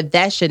headlines, but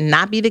that should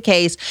not be the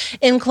case.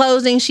 In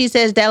closing, she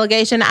says,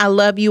 delegation, I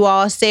love you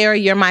all. Sarah,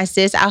 you're my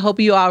sis. I hope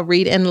you all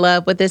read and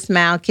love with a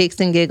smile, kicks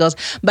and giggles,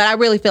 but I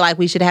really feel like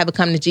we should have a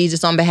come to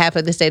Jesus on behalf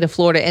of the state of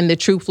Florida and the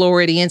true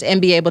Floridians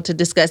and be able to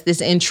discuss this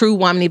in true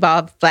Woman Evolve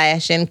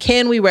fashion.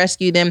 Can we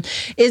rescue them?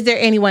 Is there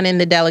anyone in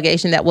the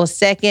delegation that will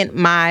second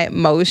my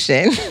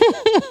motion?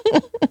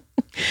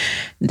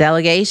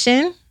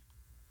 Delegation.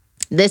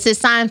 This is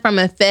signed from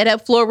a fed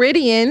up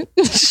Floridian.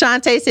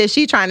 Shantae says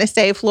she trying to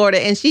save Florida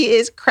and she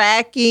is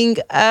cracking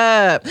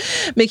up.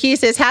 McKee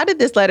says, how did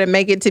this letter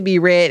make it to be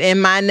read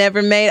and mine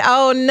never made?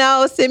 Oh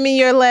no, send me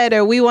your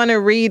letter. We want to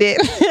read it.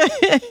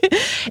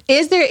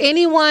 Is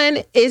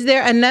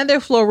there another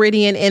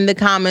Floridian in the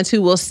comments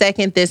who will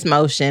second this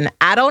motion?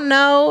 I don't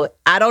know.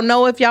 I don't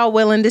know if y'all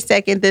willing to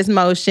second this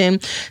motion.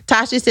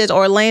 Tasha says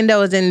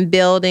Orlando is in the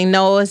building.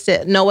 Noel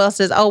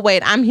says, oh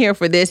wait, I'm here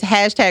for this.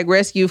 Hashtag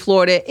rescue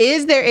Florida.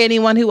 Is there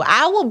anyone who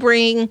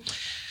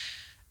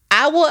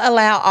I will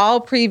allow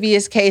all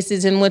previous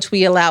cases in which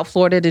we allowed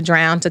Florida to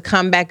drown to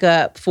come back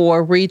up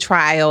for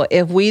retrial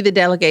if we, the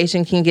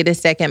delegation, can get a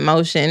second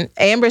motion.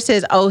 Amber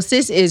says, oh,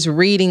 sis is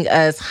reading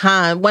us,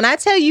 huh? When I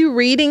tell you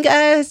reading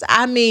us,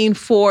 I mean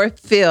for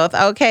filth,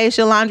 okay?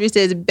 Shalandri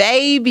says,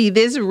 baby,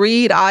 this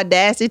read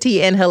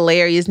audacity and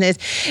hilariousness.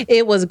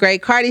 It was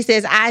great. Cardi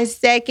says, I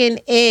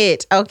second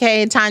it,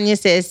 okay? Tanya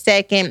says,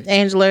 second.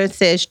 Angela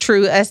says,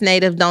 true. Us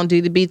natives don't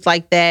do the beats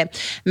like that.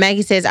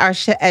 Maggie says,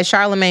 as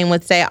Charlemagne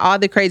would say, all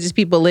the crazy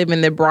people live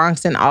in the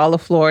Bronx and all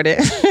of Florida.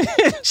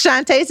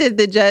 Shantae says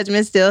the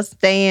judgment still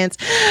stands.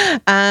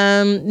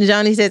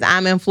 Joni says,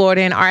 I'm in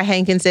Florida. And Art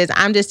Hankins says,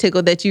 I'm just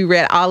tickled that you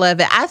read all of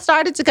it. I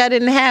started to cut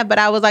it in half, but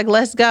I was like,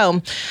 let's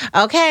go.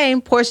 Okay.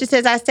 Portia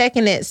says, I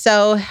second it.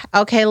 So,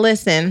 okay,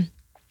 listen.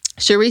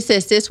 Cherie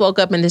says, sis woke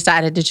up and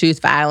decided to choose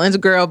violence.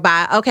 Girl,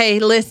 bye. Okay,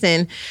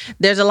 listen,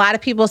 there's a lot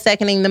of people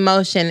seconding the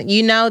motion.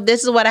 You know,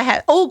 this is what I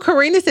have. Oh,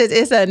 Karina says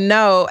it's a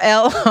no,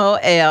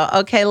 LOL.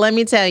 Okay, let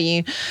me tell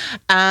you.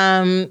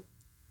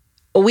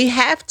 We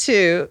have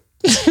to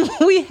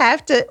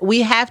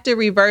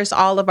reverse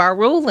all of our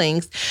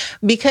rulings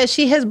because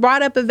she has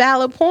brought up a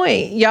valid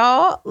point,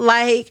 y'all.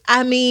 Like,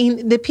 I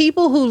mean, the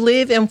people who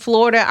live in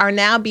Florida are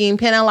now being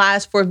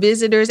penalized for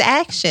visitors'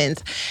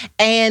 actions.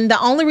 And the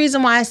only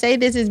reason why I say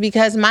this is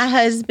because my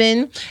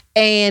husband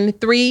and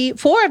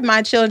 4 of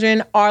my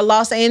children are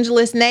Los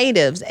Angeles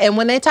natives. And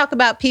when they talk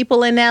about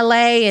people in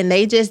LA and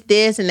they just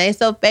this and they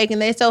so fake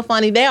and they so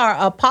funny, they are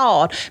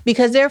appalled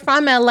because they're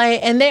from LA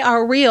and they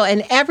are real.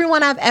 And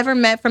everyone I've ever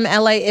met from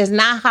LA is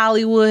not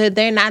Hollywood.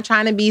 They're not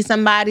trying to be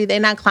somebody. They're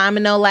not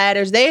climbing no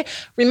ladders. They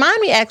remind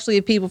me actually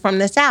of people from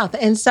the South.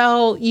 And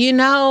so, you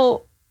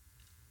know,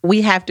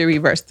 we have to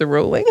reverse the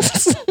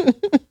rulings.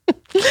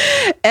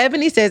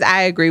 Ebony says,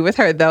 I agree with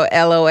her, though,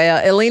 LOL.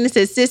 Elena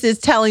says, sis is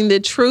telling the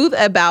truth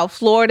about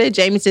Florida.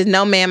 Jamie says,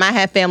 no, ma'am, I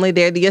have family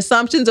there. The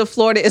assumptions of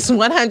Florida is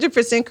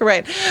 100%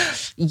 correct.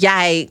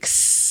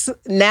 Yikes.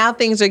 Now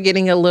things are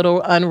getting a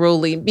little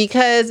unruly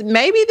because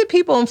maybe the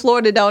people in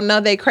Florida don't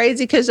know they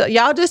crazy because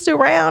y'all just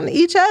around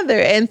each other.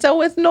 And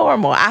so it's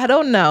normal. I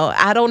don't know.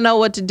 I don't know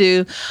what to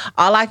do.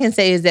 All I can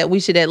say is that we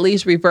should at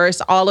least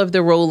reverse all of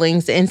the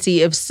rulings and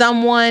see if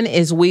someone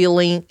is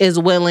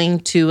willing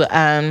to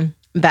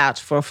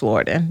vouch for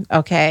Florida.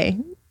 Okay.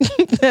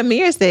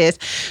 Amir says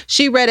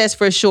she read us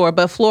for sure,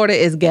 but Florida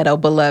is ghetto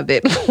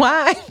beloved.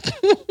 Why?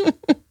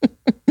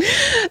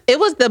 It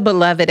was the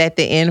beloved at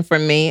the end for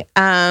me.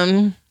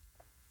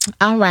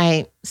 All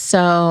right.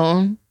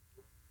 So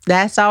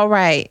that's all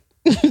right.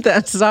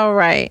 That's all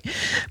right.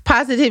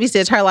 Positivity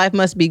says her life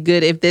must be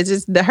good if this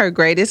is her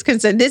greatest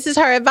concern. This is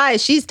her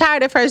advice. She's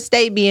tired of her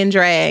state being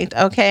dragged.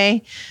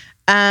 Okay.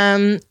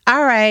 All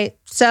right.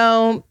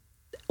 So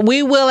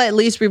we will at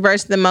least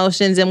reverse the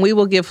motions and we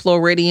will give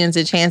Floridians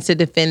a chance to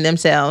defend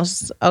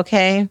themselves.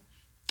 Okay.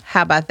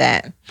 How about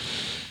that?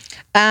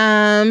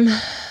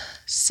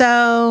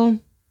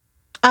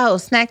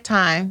 Snack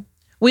time.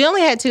 We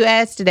only had 2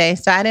 ads today,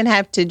 so I didn't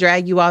have to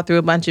drag you all through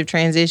a bunch of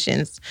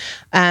transitions.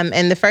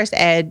 And the first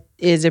ad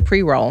is a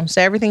pre-roll,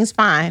 so everything's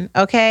fine.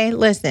 Okay,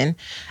 listen.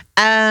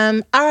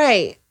 All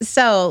right,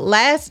 so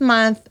last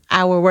month,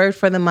 our word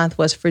for the month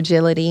was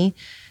fragility.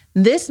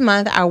 This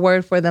month, our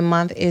word for the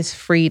month is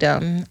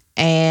freedom.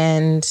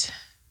 And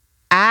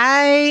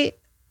I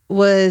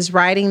was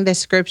writing the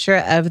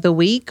scripture of the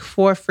week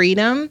for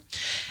freedom,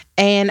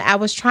 and I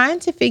was trying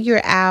to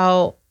figure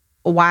out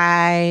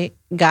why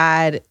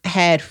God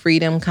had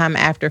freedom come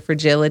after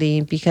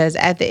fragility, because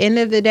at the end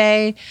of the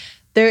day,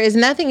 there is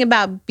nothing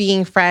about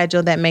being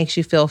fragile that makes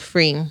you feel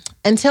free.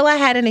 Until I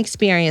had an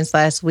experience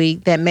last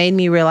week that made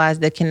me realize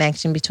the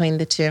connection between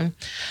the two.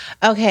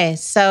 Okay,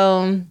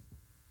 so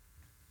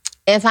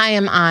if I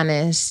am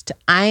honest,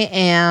 I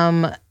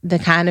am the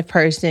kind of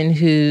person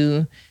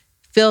who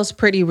feels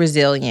pretty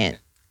resilient.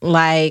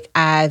 Like,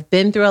 I've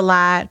been through a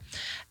lot.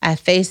 I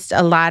faced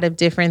a lot of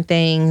different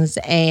things,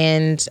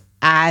 and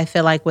I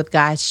feel like with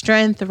God's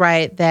strength,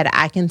 right, that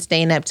I can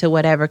stand up to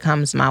whatever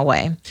comes my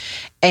way.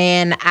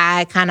 And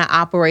I kind of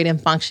operate and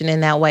function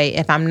in that way.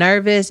 If I'm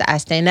nervous, I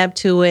stand up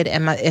to it.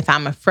 And if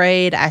I'm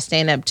afraid, I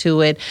stand up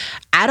to it.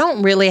 I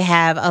don't really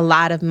have a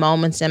lot of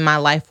moments in my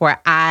life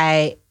where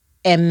I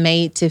am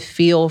made to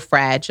feel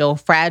fragile.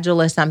 Fragile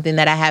is something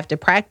that I have to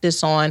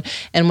practice on,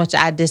 in which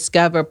I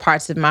discover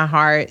parts of my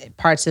heart,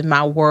 parts of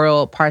my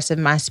world, parts of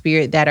my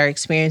spirit that are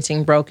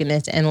experiencing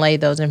brokenness, and lay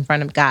those in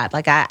front of God.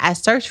 Like, I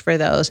search for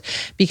those,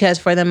 because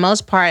for the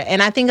most part,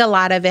 and I think a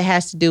lot of it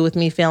has to do with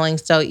me feeling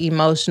so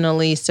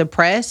emotionally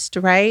suppressed,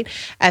 right?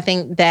 I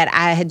think that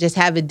I just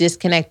have a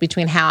disconnect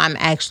between how I'm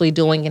actually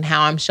doing and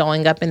how I'm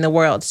showing up in the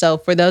world. So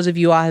for those of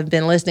you all who have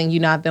been listening, you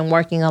know, I've been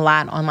working a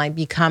lot on like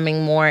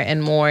becoming more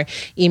and more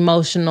emotionally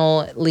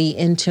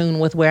in tune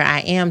with where I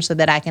am, so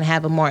that I can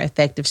have a more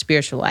effective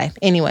spiritual life.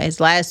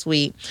 Anyways, last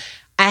week,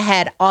 I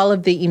had all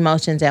of the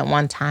emotions at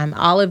one time,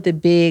 all of the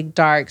big,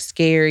 dark,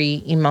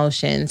 scary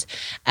emotions,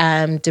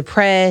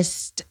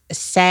 depressed,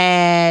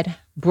 sad,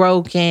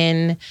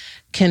 broken,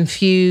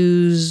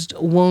 confused,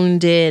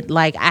 wounded.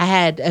 Like, I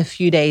had a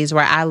few days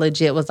where I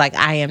legit was like,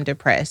 I am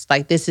depressed.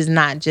 Like, this is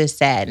not just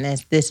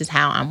sadness. This is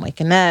how I'm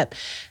waking up.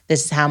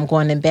 This is how I'm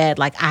going to bed.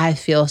 Like, I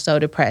feel so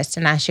depressed.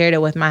 And I shared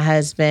it with my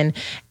husband,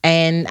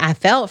 and I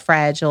felt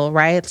fragile,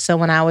 right? So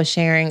when I was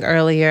sharing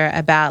earlier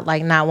about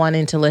like not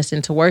wanting to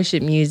listen to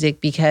worship music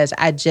because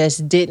I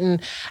just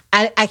didn't,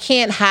 I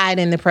can't hide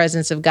in the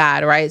presence of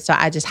God, right? So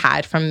I just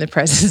hide from the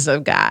presence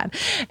of God.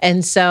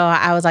 And so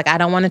I was like, I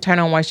don't want to turn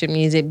on worship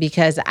music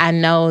because I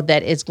know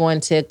that it's going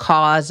to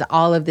cause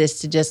all of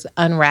this to just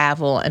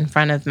unravel in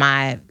front of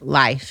my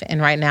life.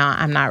 And right now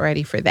I'm not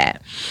ready for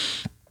that.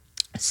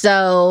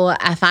 So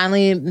I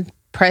finally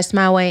pressed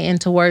my way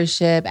into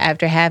worship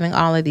after having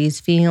all of these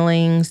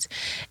feelings.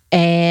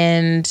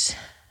 And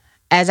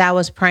as I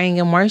was praying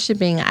and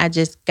worshiping, I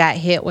just got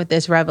hit with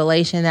this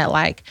revelation that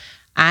like,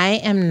 I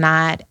am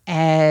not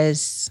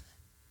as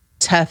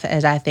tough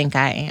as I think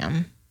I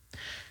am.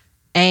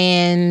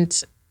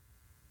 And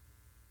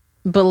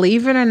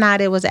believe it or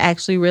not, it was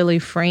actually really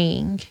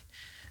freeing,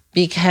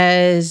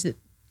 because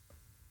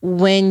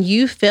when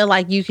you feel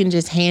like you can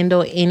just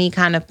handle any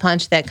kind of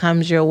punch that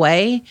comes your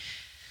way,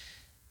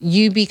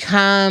 you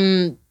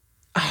become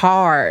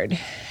hard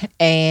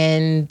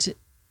and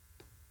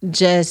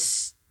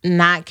just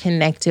not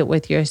connected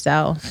with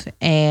yourself.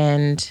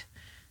 And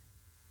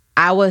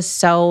I was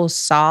so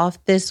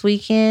soft this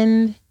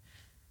weekend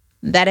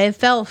that it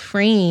felt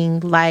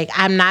freeing. Like,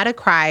 I'm not a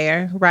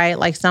crier, right?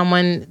 Like,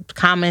 someone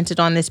commented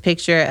on this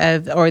picture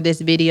of, or this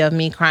video of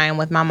me crying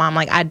with my mom.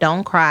 Like, I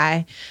don't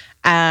cry.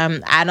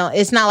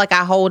 It's not like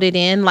I hold it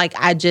in. Like,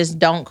 I just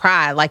don't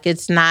cry. Like,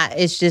 it's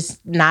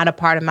just not a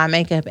part of my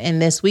makeup.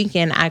 And this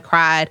weekend I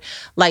cried,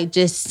 like,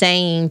 just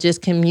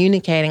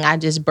communicating. I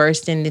just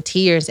burst into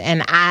tears,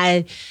 and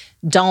I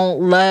don't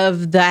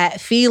love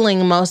that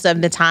feeling most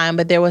of the time,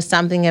 but there was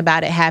something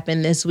about it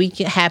happening this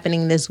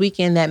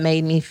weekend that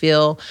made me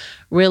feel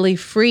really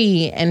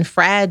free and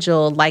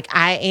fragile. Like,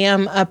 I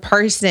am a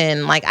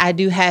person. Like, I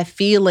do have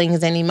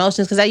feelings and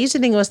emotions, because I used to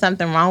think it was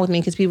something wrong with me,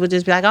 because people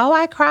just be like, oh,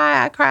 I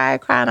cry.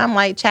 And I'm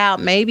like,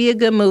 child, maybe a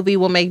good movie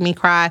will make me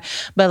cry,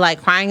 but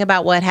like crying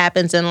about what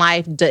happens in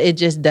life, it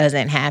just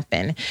doesn't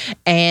happen.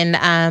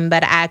 And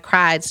but I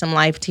cried some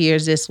life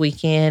tears this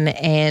weekend,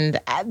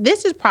 and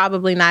this is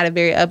probably not a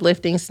very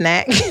uplifting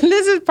snack.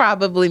 This is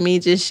probably me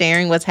just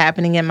sharing what's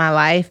happening in my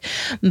life,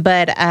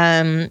 but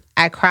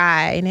I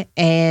cried.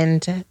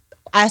 And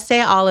I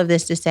say all of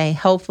this to say,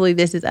 hopefully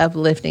this is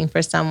uplifting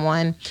for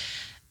someone.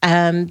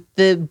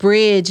 The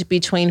bridge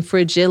between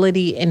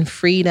fragility and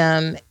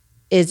freedom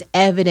is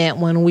evident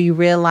when we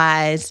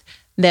realize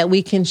that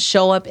we can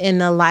show up in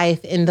the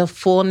life in the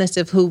fullness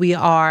of who we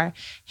are,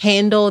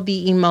 handle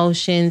the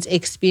emotions,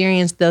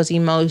 experience those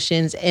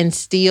emotions, and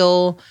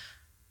still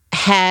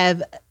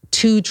have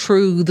two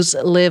truths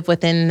live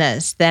within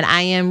us: that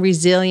I am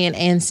resilient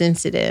and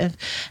sensitive,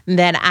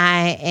 that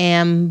I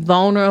am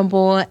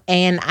vulnerable,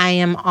 and I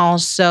am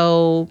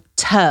also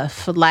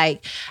tough.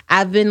 Like,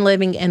 I've been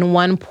living in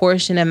one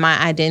portion of my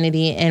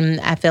identity, and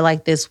I feel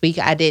like this week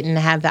I didn't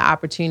have the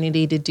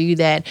opportunity to do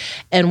that.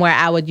 And where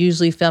I would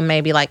usually feel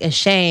maybe like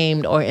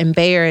ashamed or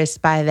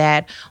embarrassed by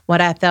that, what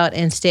I felt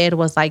instead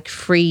was like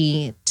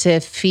free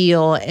to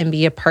feel and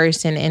be a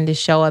person and to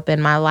show up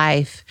in my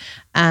life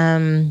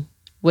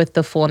with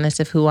the fullness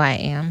of who I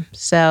am.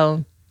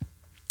 So,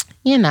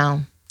 you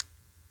know,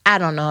 I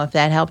don't know if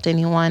that helped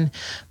anyone,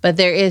 but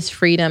there is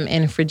freedom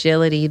in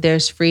fragility.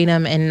 There's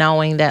freedom in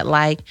knowing that,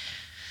 like,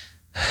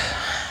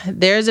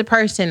 there's a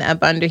person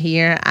up under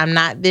here. I'm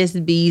not this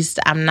beast.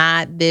 I'm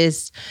not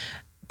this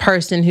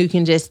person who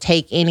can just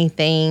take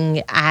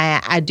anything.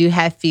 I do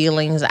have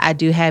feelings. I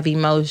do have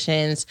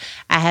emotions.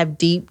 I have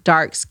deep,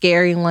 dark,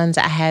 scary ones.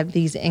 I have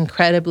these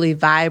incredibly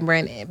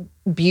vibrant,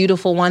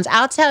 beautiful ones.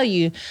 I'll tell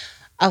you,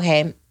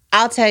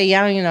 I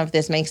don't even know if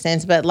this makes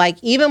sense, but like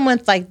even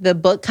with like the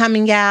book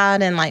coming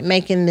out and like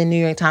making the New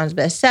York Times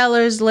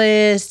bestsellers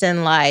list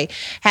and like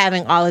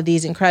having all of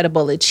these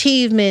incredible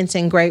achievements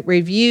and great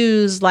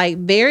reviews, like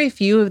very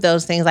few of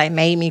those things like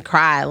made me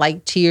cry,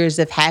 like tears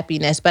of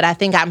happiness. But I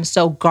think I'm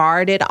so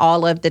guarded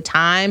all of the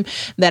time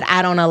that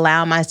I don't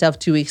allow myself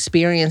to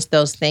experience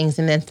those things.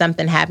 And then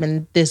something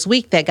happened this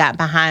week that got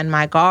behind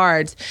my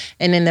guards.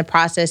 And in the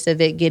process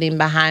of it getting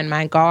behind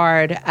my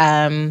guard,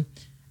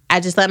 I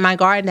just let my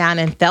guard down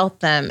and felt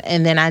them.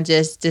 And then I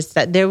just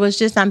there was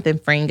just something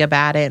freeing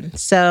about it.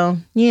 So,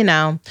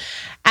 I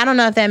don't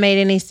know if that made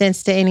any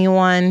sense to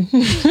anyone,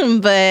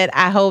 but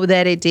I hope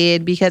that it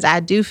did, because I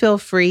do feel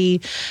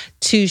free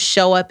to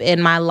show up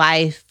in my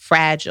life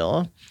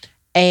fragile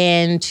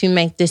and to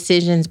make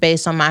decisions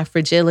based on my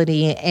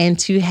fragility and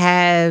to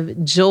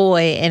have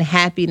joy and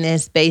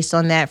happiness based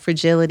on that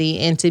fragility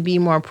and to be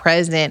more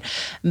present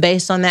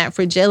based on that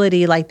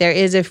fragility. Like there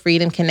is a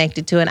freedom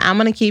connected to it. I'm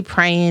going to keep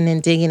praying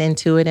and digging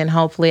into it, and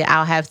hopefully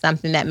I'll have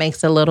something that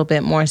makes a little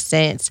bit more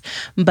sense.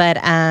 But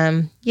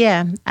I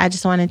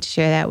just wanted to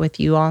share that with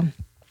you all.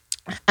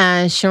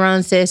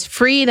 Sharon says,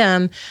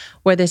 freedom,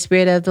 where the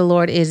Spirit of the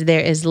Lord is,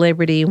 there is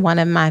liberty. One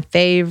of my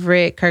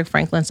favorite Kirk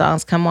Franklin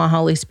songs, Come On,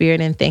 Holy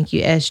Spirit, and thank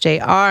you, SJR.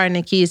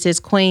 Nakia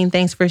says, Queen,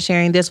 thanks for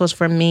sharing. This was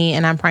for me,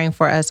 and I'm praying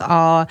for us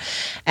all.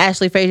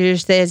 Ashley Frazier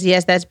says,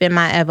 yes, that's been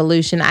my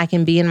evolution. I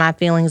can be in my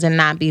feelings and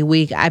not be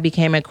weak. I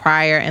became a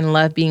crier and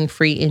love being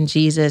free in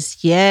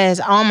Jesus. Yes.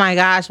 Oh my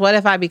gosh. What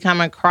if I become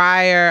a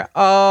crier?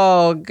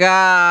 Oh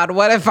God.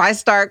 What if I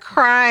start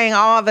crying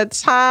all the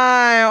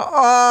time?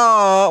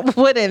 Oh,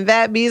 wouldn't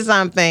that be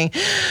something?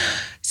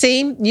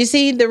 You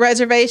see the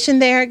reservation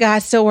there?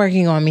 God's still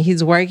working on me.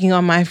 He's working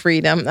on my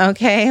freedom.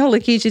 Okay.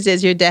 Lakeisha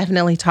says, you're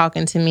definitely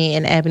talking to me.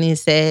 And Ebony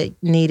said,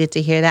 needed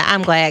to hear that.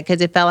 I'm glad, because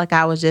it felt like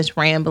I was just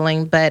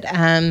rambling, but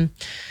I'm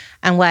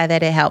glad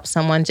that it helped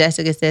someone.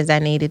 Jessica says, I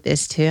needed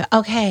this too.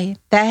 Okay.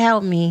 That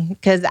helped me,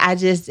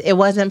 because it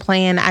wasn't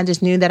planned. I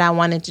just knew that I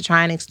wanted to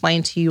try and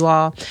explain to you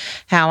all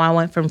how I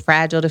went from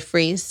fragile to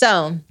free.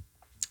 So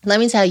let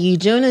me tell you,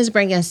 June is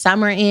bringing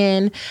summer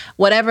in.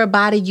 Whatever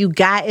body you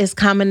got is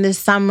coming this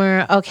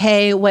summer,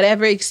 okay?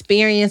 Whatever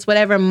experience,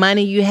 whatever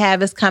money you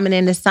have is coming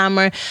in this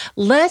summer.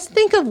 Let's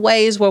think of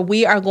ways where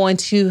we are going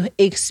to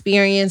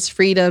experience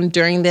freedom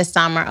during this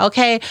summer,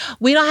 okay?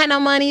 We don't have no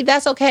money.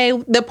 That's okay.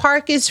 The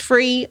park is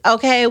free,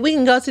 okay? We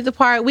can go to the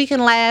park. We can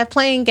laugh.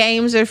 Playing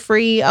games are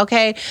free,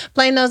 okay?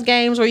 Playing those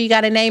games where you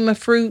got to name a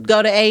fruit,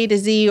 go to A to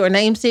Z, or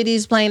name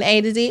cities, playing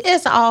A to Z.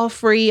 It's all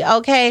free,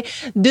 okay?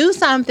 Do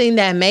something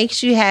that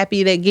makes you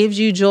happy, that gives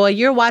you joy.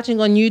 You're watching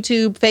on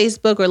YouTube,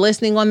 Facebook, or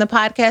listening on the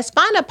podcast.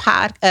 Find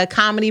a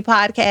comedy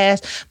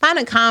podcast. Find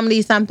a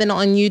comedy something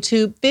on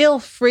YouTube. Feel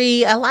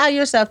free. Allow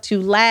yourself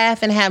to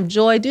laugh and have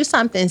joy. Do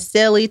something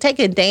silly. Take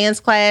a dance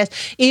class,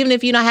 even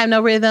if you don't have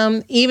no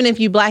rhythm. Even if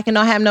you Black and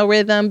don't have no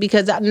rhythm,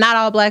 because not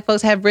all Black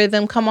folks have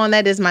rhythm. Come on,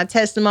 that is my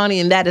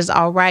testimony, and that is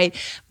all right.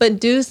 But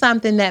do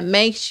something that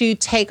makes you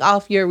take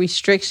off your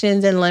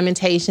restrictions and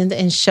limitations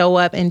and show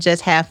up and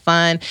just have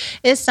fun.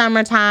 It's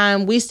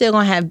summertime. We still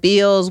gonna have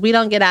bills. We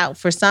don't get out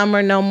for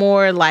summer no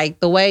more. Like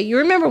the way you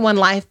remember when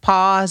life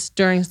paused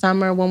during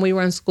summer when we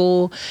were in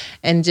school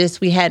and just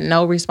we had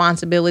no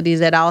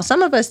responsibilities at all.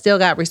 Some of us still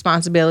got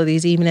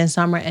responsibilities even in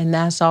summer, and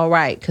that's all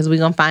right, because we're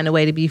going to find a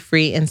way to be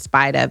free in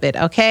spite of it.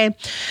 Okay.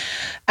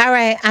 All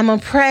right. I'm going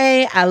to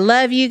pray. I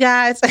love you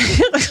guys.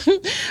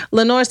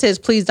 Lenore says,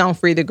 please don't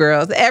free the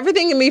girls.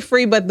 Everything can be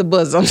free but the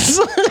bosoms.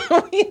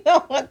 We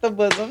don't want the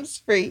bosoms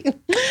free.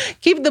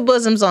 Keep the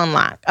bosoms on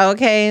lock.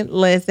 Okay.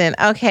 Listen.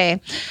 Okay.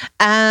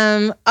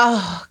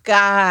 Oh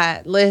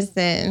God,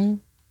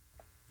 listen,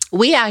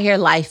 we out here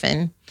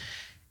lifing,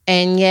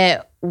 and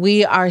yet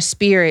we are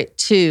spirit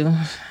too.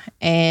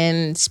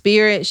 And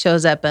spirit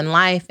shows up in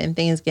life, and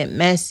things get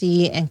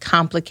messy and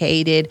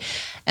complicated,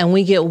 and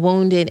we get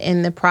wounded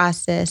in the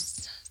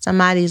process.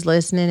 Somebody's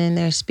listening and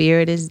their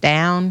spirit is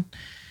down.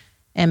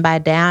 And by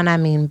down, I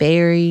mean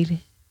buried.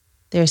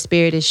 Their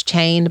spirit is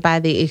chained by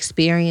the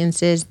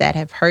experiences that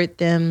have hurt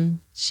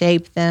them,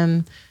 shaped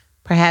them,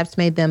 perhaps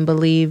made them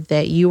believe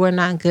that you are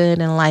not good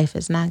and life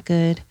is not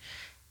good.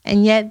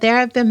 And yet there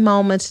have been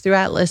moments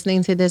throughout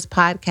listening to this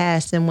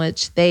podcast in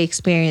which they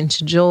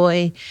experienced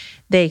joy,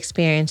 they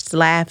experienced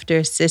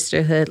laughter,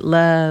 sisterhood,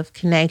 love,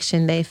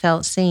 connection. They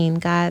felt seen.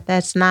 God,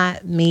 that's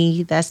not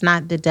me. That's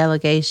not the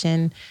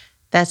delegation.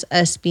 That's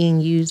us being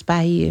used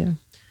by you.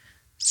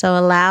 So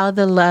allow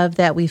the love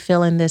that we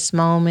feel in this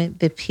moment,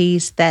 the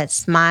peace, that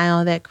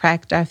smile that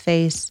cracked our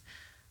face,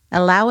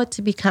 allow it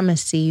to become a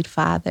seed,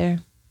 Father.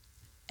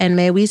 And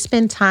may we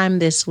spend time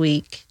this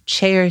week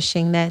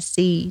cherishing that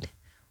seed,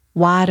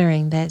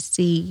 watering that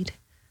seed,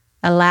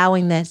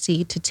 allowing that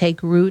seed to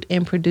take root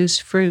and produce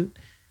fruit.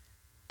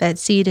 That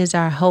seed is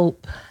our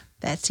hope.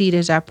 that seed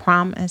is our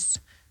promise.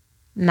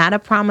 Not a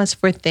promise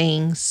for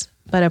things,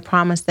 but a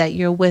promise that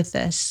you're with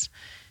us.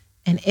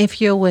 And if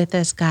you're with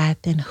us, God,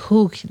 then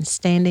who can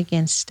stand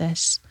against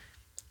us?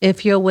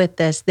 If you're with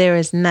us, there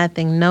is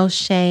nothing, no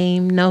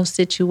shame, no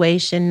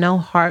situation, no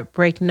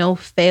heartbreak, no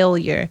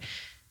failure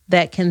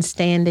that can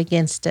stand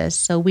against us.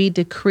 So we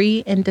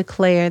decree and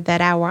declare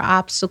that our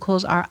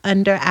obstacles are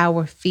under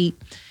our feet.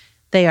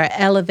 They are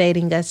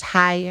elevating us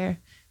higher.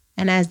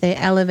 And as they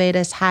elevate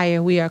us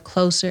higher, we are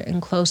closer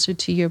and closer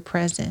to your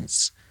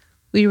presence.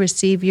 We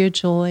receive your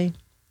joy,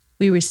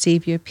 we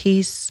receive your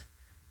peace,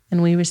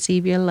 and we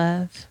receive your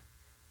love.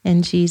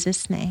 In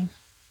Jesus' name,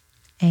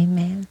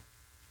 amen.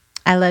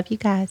 I love you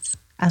guys.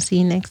 I'll see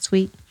you next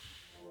week.